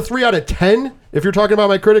I gave it a 3 out of 10. If you're talking about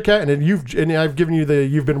my critic hat, and I've given you the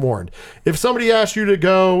You've Been Warned. If somebody asked you to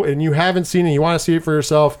go and you haven't seen it and you want to see it for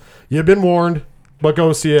yourself, you've been warned, but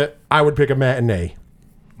go see it. I would pick a matinee.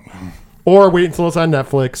 Or wait until it's on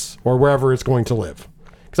Netflix or wherever it's going to live.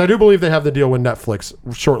 Because I do believe they have the deal with Netflix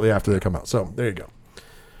shortly after they come out. So there you go.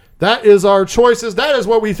 That is our choices. That is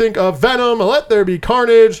what we think of Venom. Let There Be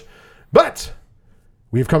Carnage. But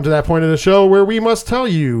we've come to that point of the show where we must tell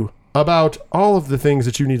you about all of the things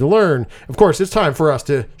that you need to learn. Of course, it's time for us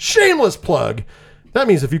to shameless plug. That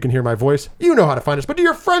means if you can hear my voice, you know how to find us. But do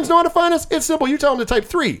your friends know how to find us? It's simple. You tell them to type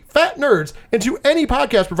 3 Fat Nerds into any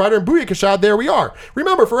podcast provider, and booyakashad, there we are.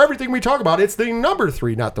 Remember, for everything we talk about, it's the number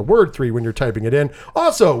 3, not the word 3 when you're typing it in.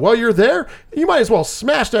 Also, while you're there, you might as well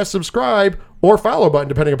smash that subscribe or follow button,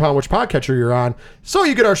 depending upon which podcatcher you're on, so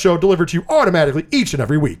you get our show delivered to you automatically each and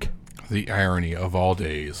every week. The irony of all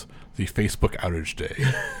days. The Facebook outage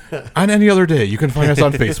day. On any other day, you can find us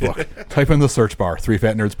on Facebook. Type in the search bar, 3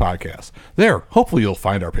 Fat Nerds Podcast. There, hopefully you'll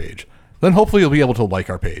find our page. Then hopefully you'll be able to like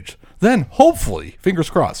our page. Then, hopefully, fingers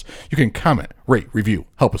crossed, you can comment, rate, review,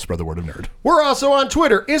 help us spread the word of nerd. We're also on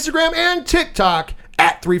Twitter, Instagram, and TikTok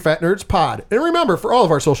at 3 Fat Nerds Pod. And remember, for all of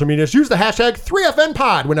our social medias, use the hashtag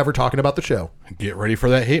 3FNPod whenever talking about the show. Get ready for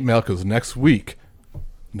that hate mail, because next week,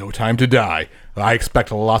 No Time to Die, I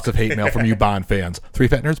expect lots of hate mail from you Bond fans.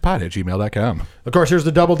 3fatnerdspod@gmail.com. Of course, here's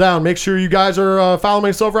the double down. Make sure you guys are following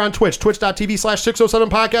us over on Twitch,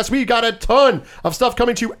 twitch.tv/607podcast. We got a ton of stuff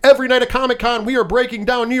coming to you every night at Comic-Con. We are breaking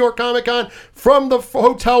down New York Comic-Con from the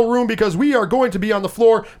hotel room because we are going to be on the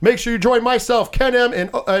floor. Make sure you join myself, Ken M,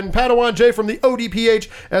 and Padawan J from the ODPH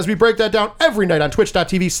as we break that down every night on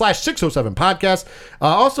twitch.tv/607podcast.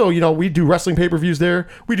 Also, we do wrestling pay-per-views there.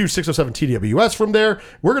 We do 607 TWS from there.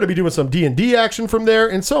 We're going to be doing some D&D action from there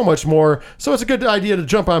and so much more. So it's a good idea to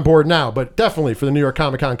jump on board now, but definitely for the New York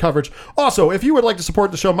Comic-Con coverage. Also, if you would like to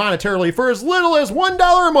support the show monetarily for as little as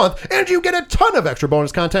 $1 a month and you get a ton of extra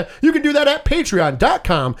bonus content, you can do that at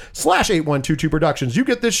patreon.com/8122productions. You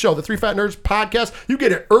get this show, the Three Fat Nerds podcast. You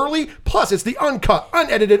get it early, plus it's the uncut,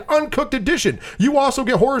 unedited, uncooked edition. You also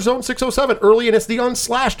get Horror Zone 607 early, and it's the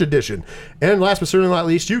unslashed edition. And last but certainly not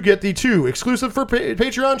least, you get the 2 exclusive for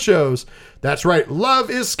Patreon shows. That's right, Love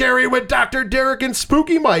is Scary with Dr. Derek and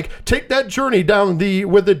Spooky Mike. Take that journey down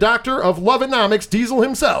with the doctor of Loveonomics, Diesel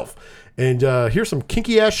himself. And here's some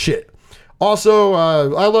kinky ass shit. Also,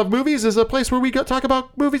 I Love Movies is a place where we talk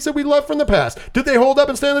about movies that we love from the past. Did they hold up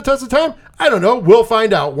and stand the test of time? I don't know. We'll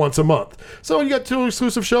find out once a month. So you got 2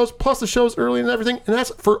 exclusive shows, plus the shows early and everything, and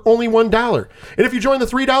that's for only $1. And if you join the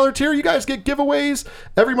 $3 tier, you guys get giveaways.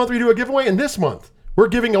 Every month we do a giveaway, and this month we're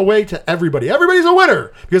giving away to everybody. Everybody's a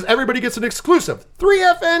winner because everybody gets an exclusive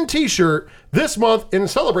 3FN t-shirt this month in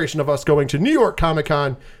celebration of us going to New York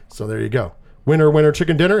Comic-Con. So there you go. Winner, winner,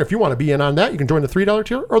 chicken dinner. If you want to be in on that, you can join the $3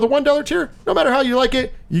 tier or the $1 tier. No matter how you like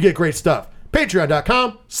it, you get great stuff.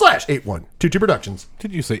 Patreon.com/8122productions.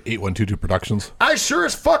 Did you say 8122 Productions? I sure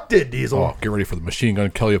as fuck did, Diesel. Oh, get ready for the Machine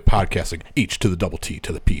Gun Kelly of podcasting. H to the double T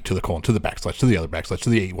to the P to the colon to the backslash to the other backslash to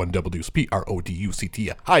the 81 double deuce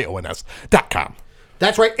PRODUCTIONS.com.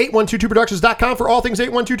 That's right, 8122productions.com for all things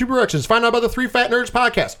 8122 Productions. Find out about the Three Fat Nerds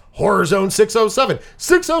podcast, Horror Zone 607,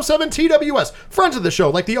 607 TWS, friends of the show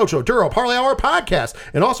like the Ocho Duro Parlay Hour podcast,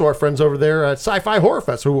 and also our friends over there at Sci-Fi Horror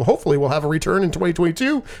Fest, who hopefully will have a return in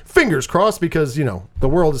 2022. Fingers crossed, because, the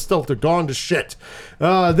world is still gone to shit.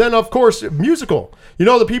 Then, of course, musical.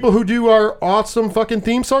 The people who do our awesome fucking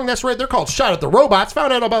theme song? That's right, they're called Shout at the Robots.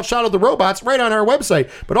 Found out about Shout at the Robots right on our website.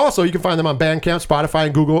 But also, you can find them on Bandcamp, Spotify,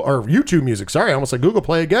 and Google, or YouTube Music. Sorry, I almost said Google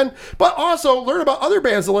Play again. But also, learn about other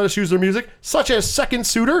bands that let us use their music, such as Second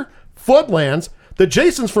Suitor, Floodlands, the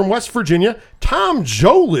Jasons from West Virginia, Tom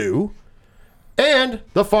Jolu, and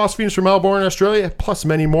the Phosphenes from Melbourne, Australia, plus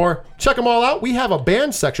many more. Check them all out. We have a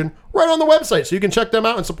band section right on the website, so you can check them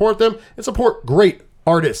out and support them and support great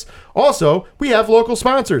artists. Also, we have local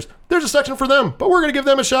sponsors. There's a section for them, but we're going to give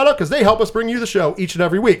them a shout out because they help us bring you the show each and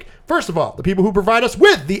every week. First of all, the people who provide us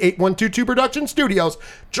with the 8122 Production Studios,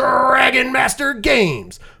 Dragon Master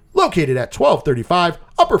Games, located at 1235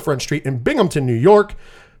 Upper Front Street in Binghamton, New York.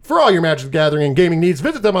 For all your Magic the Gathering and gaming needs,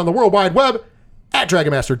 visit them on the World Wide Web at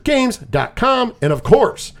DragonMasterGames.com. And of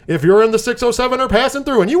course, if you're in the 607 or passing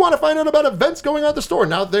through and you want to find out about events going on at the store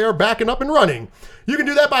now that they are backing up and running, you can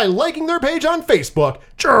do that by liking their page on Facebook,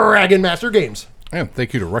 Dragon Master Games. And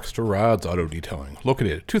thank you to Rexter Rods Auto Detailing,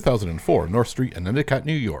 located at 2004 North Street in Endicott,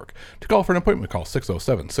 New York. To call for an appointment, call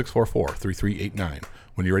 607-644-3389.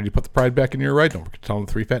 When you're ready to put the pride back in your ride, don't forget to tell them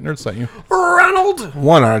the Three Fat Nerds sent you. Ronald!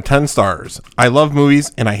 1 out of 10 stars. I love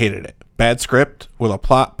movies and I hated it. Bad script with a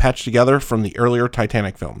plot patched together from the earlier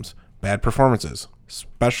Titanic films. Bad performances.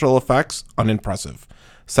 Special effects unimpressive.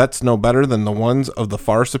 Sets no better than the ones of the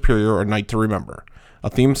far superior A Night to Remember. A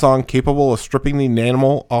theme song capable of stripping the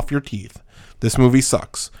enamel off your teeth. This movie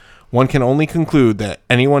sucks. One can only conclude that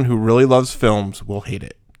anyone who really loves films will hate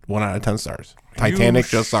it. 1 out of 10 stars. Titanic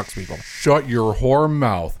just sucks, people. Shut your whore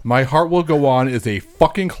mouth. My Heart Will Go On is a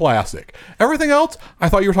fucking classic. Everything else, I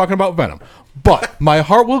thought you were talking about Venom. But My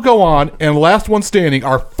Heart Will Go On and Last One Standing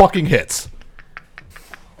are fucking hits.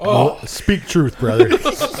 Oh, speak truth, brother.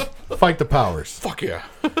 Fight the powers. Fuck yeah.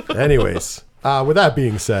 Anyways, with that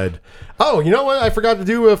being said, you know what I forgot to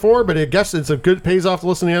do before, but I guess it's a good pays off to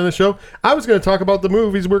listen to the end of the show. I was going to talk about the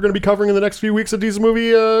movies we're going to be covering in the next few weeks of Jesus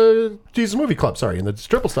Movie Club, and the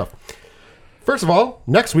triple stuff. First of all,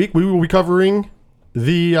 next week we will be covering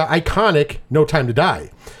the iconic No Time to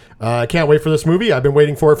Die. I can't wait for this movie. I've been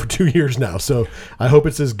waiting for it for 2 years now, so I hope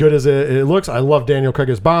it's as good as it looks. I love Daniel Craig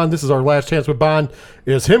as Bond. This is our last chance with Bond.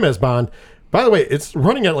 It's him as Bond. By the way, it's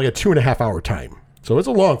running at like a 2.5 hour time. So it's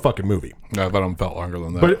a long fucking movie. I bet it felt longer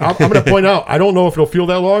than that. But I'm going to point out, I don't know if it'll feel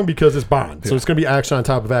that long because it's Bond. So it's going to be action on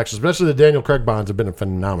top of action. Especially the Daniel Craig Bonds have been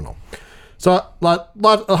phenomenal. So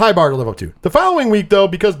a high bar to live up to. The following week, though,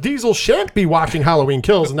 because Diesel shan't be watching Halloween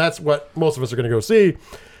Kills, and that's what most of us are going to go see,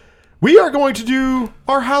 we are going to do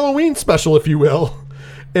our Halloween special, if you will.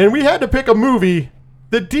 And we had to pick a movie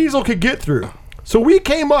that Diesel could get through. So we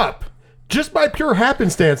came up just by pure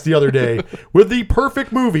happenstance the other day with the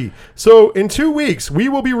perfect movie. So in 2 weeks, we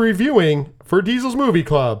will be reviewing for Diesel's Movie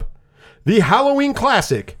Club the Halloween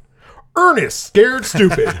classic, Ernest Scared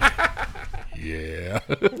Stupid. Yeah.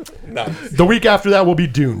 The week after that will be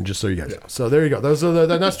Dune, just so you guys know. So there you go. Those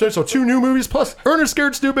are so 2 new movies plus Ernest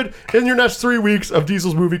Scared Stupid in your next 3 weeks of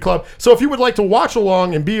Diesel's Movie Club. So if you would like to watch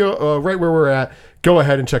along and be right where we're at, go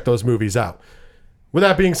ahead and check those movies out. With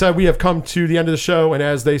that being said, we have come to the end of the show, and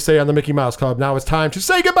as they say on the Mickey Mouse Club, now it's time to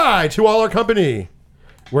say goodbye to all our company.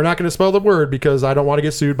 We're not going to spell the word because I don't want to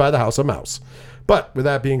get sued by the House of Mouse. But with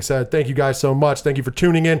that being said, thank you guys so much. Thank you for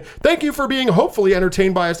tuning in. Thank you for being hopefully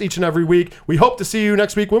entertained by us each and every week. We hope to see you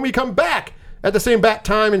next week when we come back at the same bat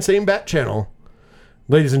time and same bat channel.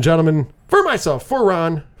 Ladies and gentlemen, for myself, for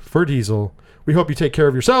Ron, for Diesel, we hope you take care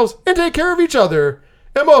of yourselves and take care of each other.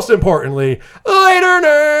 And most importantly, later,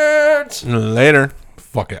 nerds! Later.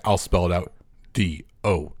 Fuck it. I'll spell it out.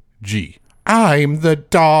 D-O-G. I'm the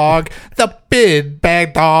dog. The big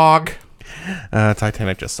bad dog.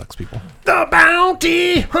 Titanic just sucks, people. The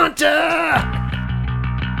Bounty Hunter!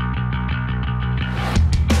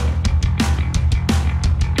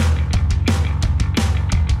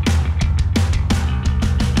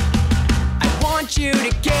 I want you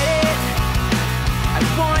to get it. I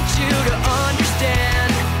want you to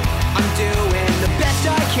understand. I'm doing the best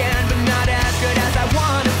I can, but not as good as I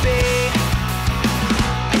want to be.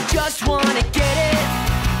 I just want to get it.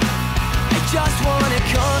 I just want to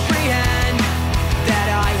comprehend that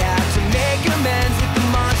I have to make amends with the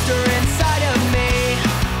monster inside of me.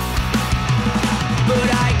 But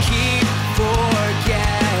I keep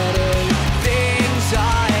forgetting things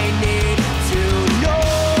I need to know.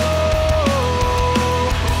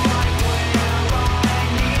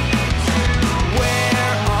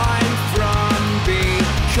 Where I'm from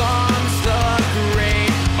becomes the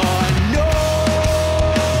great unknown.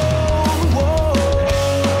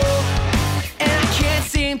 And I can't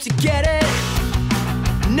seem to get it.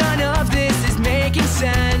 None of this is making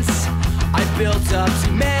sense. I built up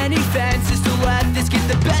too many fences to let this get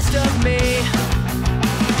the best of me.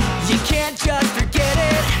 You can't just forget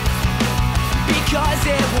it because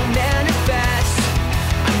it will manifest.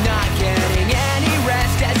 I'm not getting any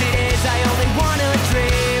rest as it is. I only wanna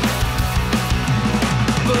dream,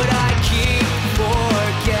 but I keep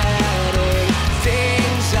forgetting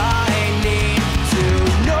things I need to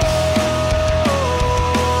know.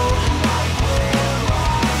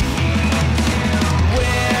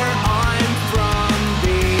 Where I'm from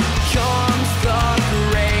becomes the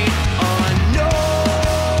great unknown.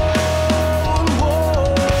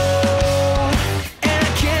 And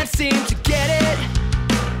I can't seem to get it.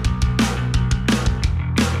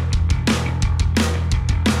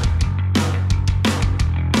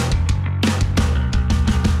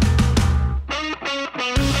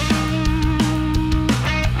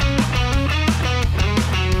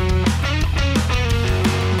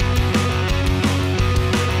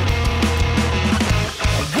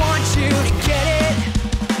 I want you to get it.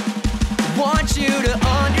 I want you to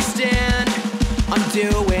understand. I'm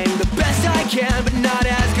doing the best I can, but not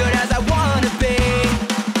as good as I want to be.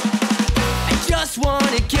 I just want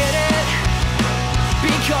to get it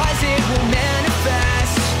because it will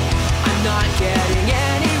manifest. I'm not getting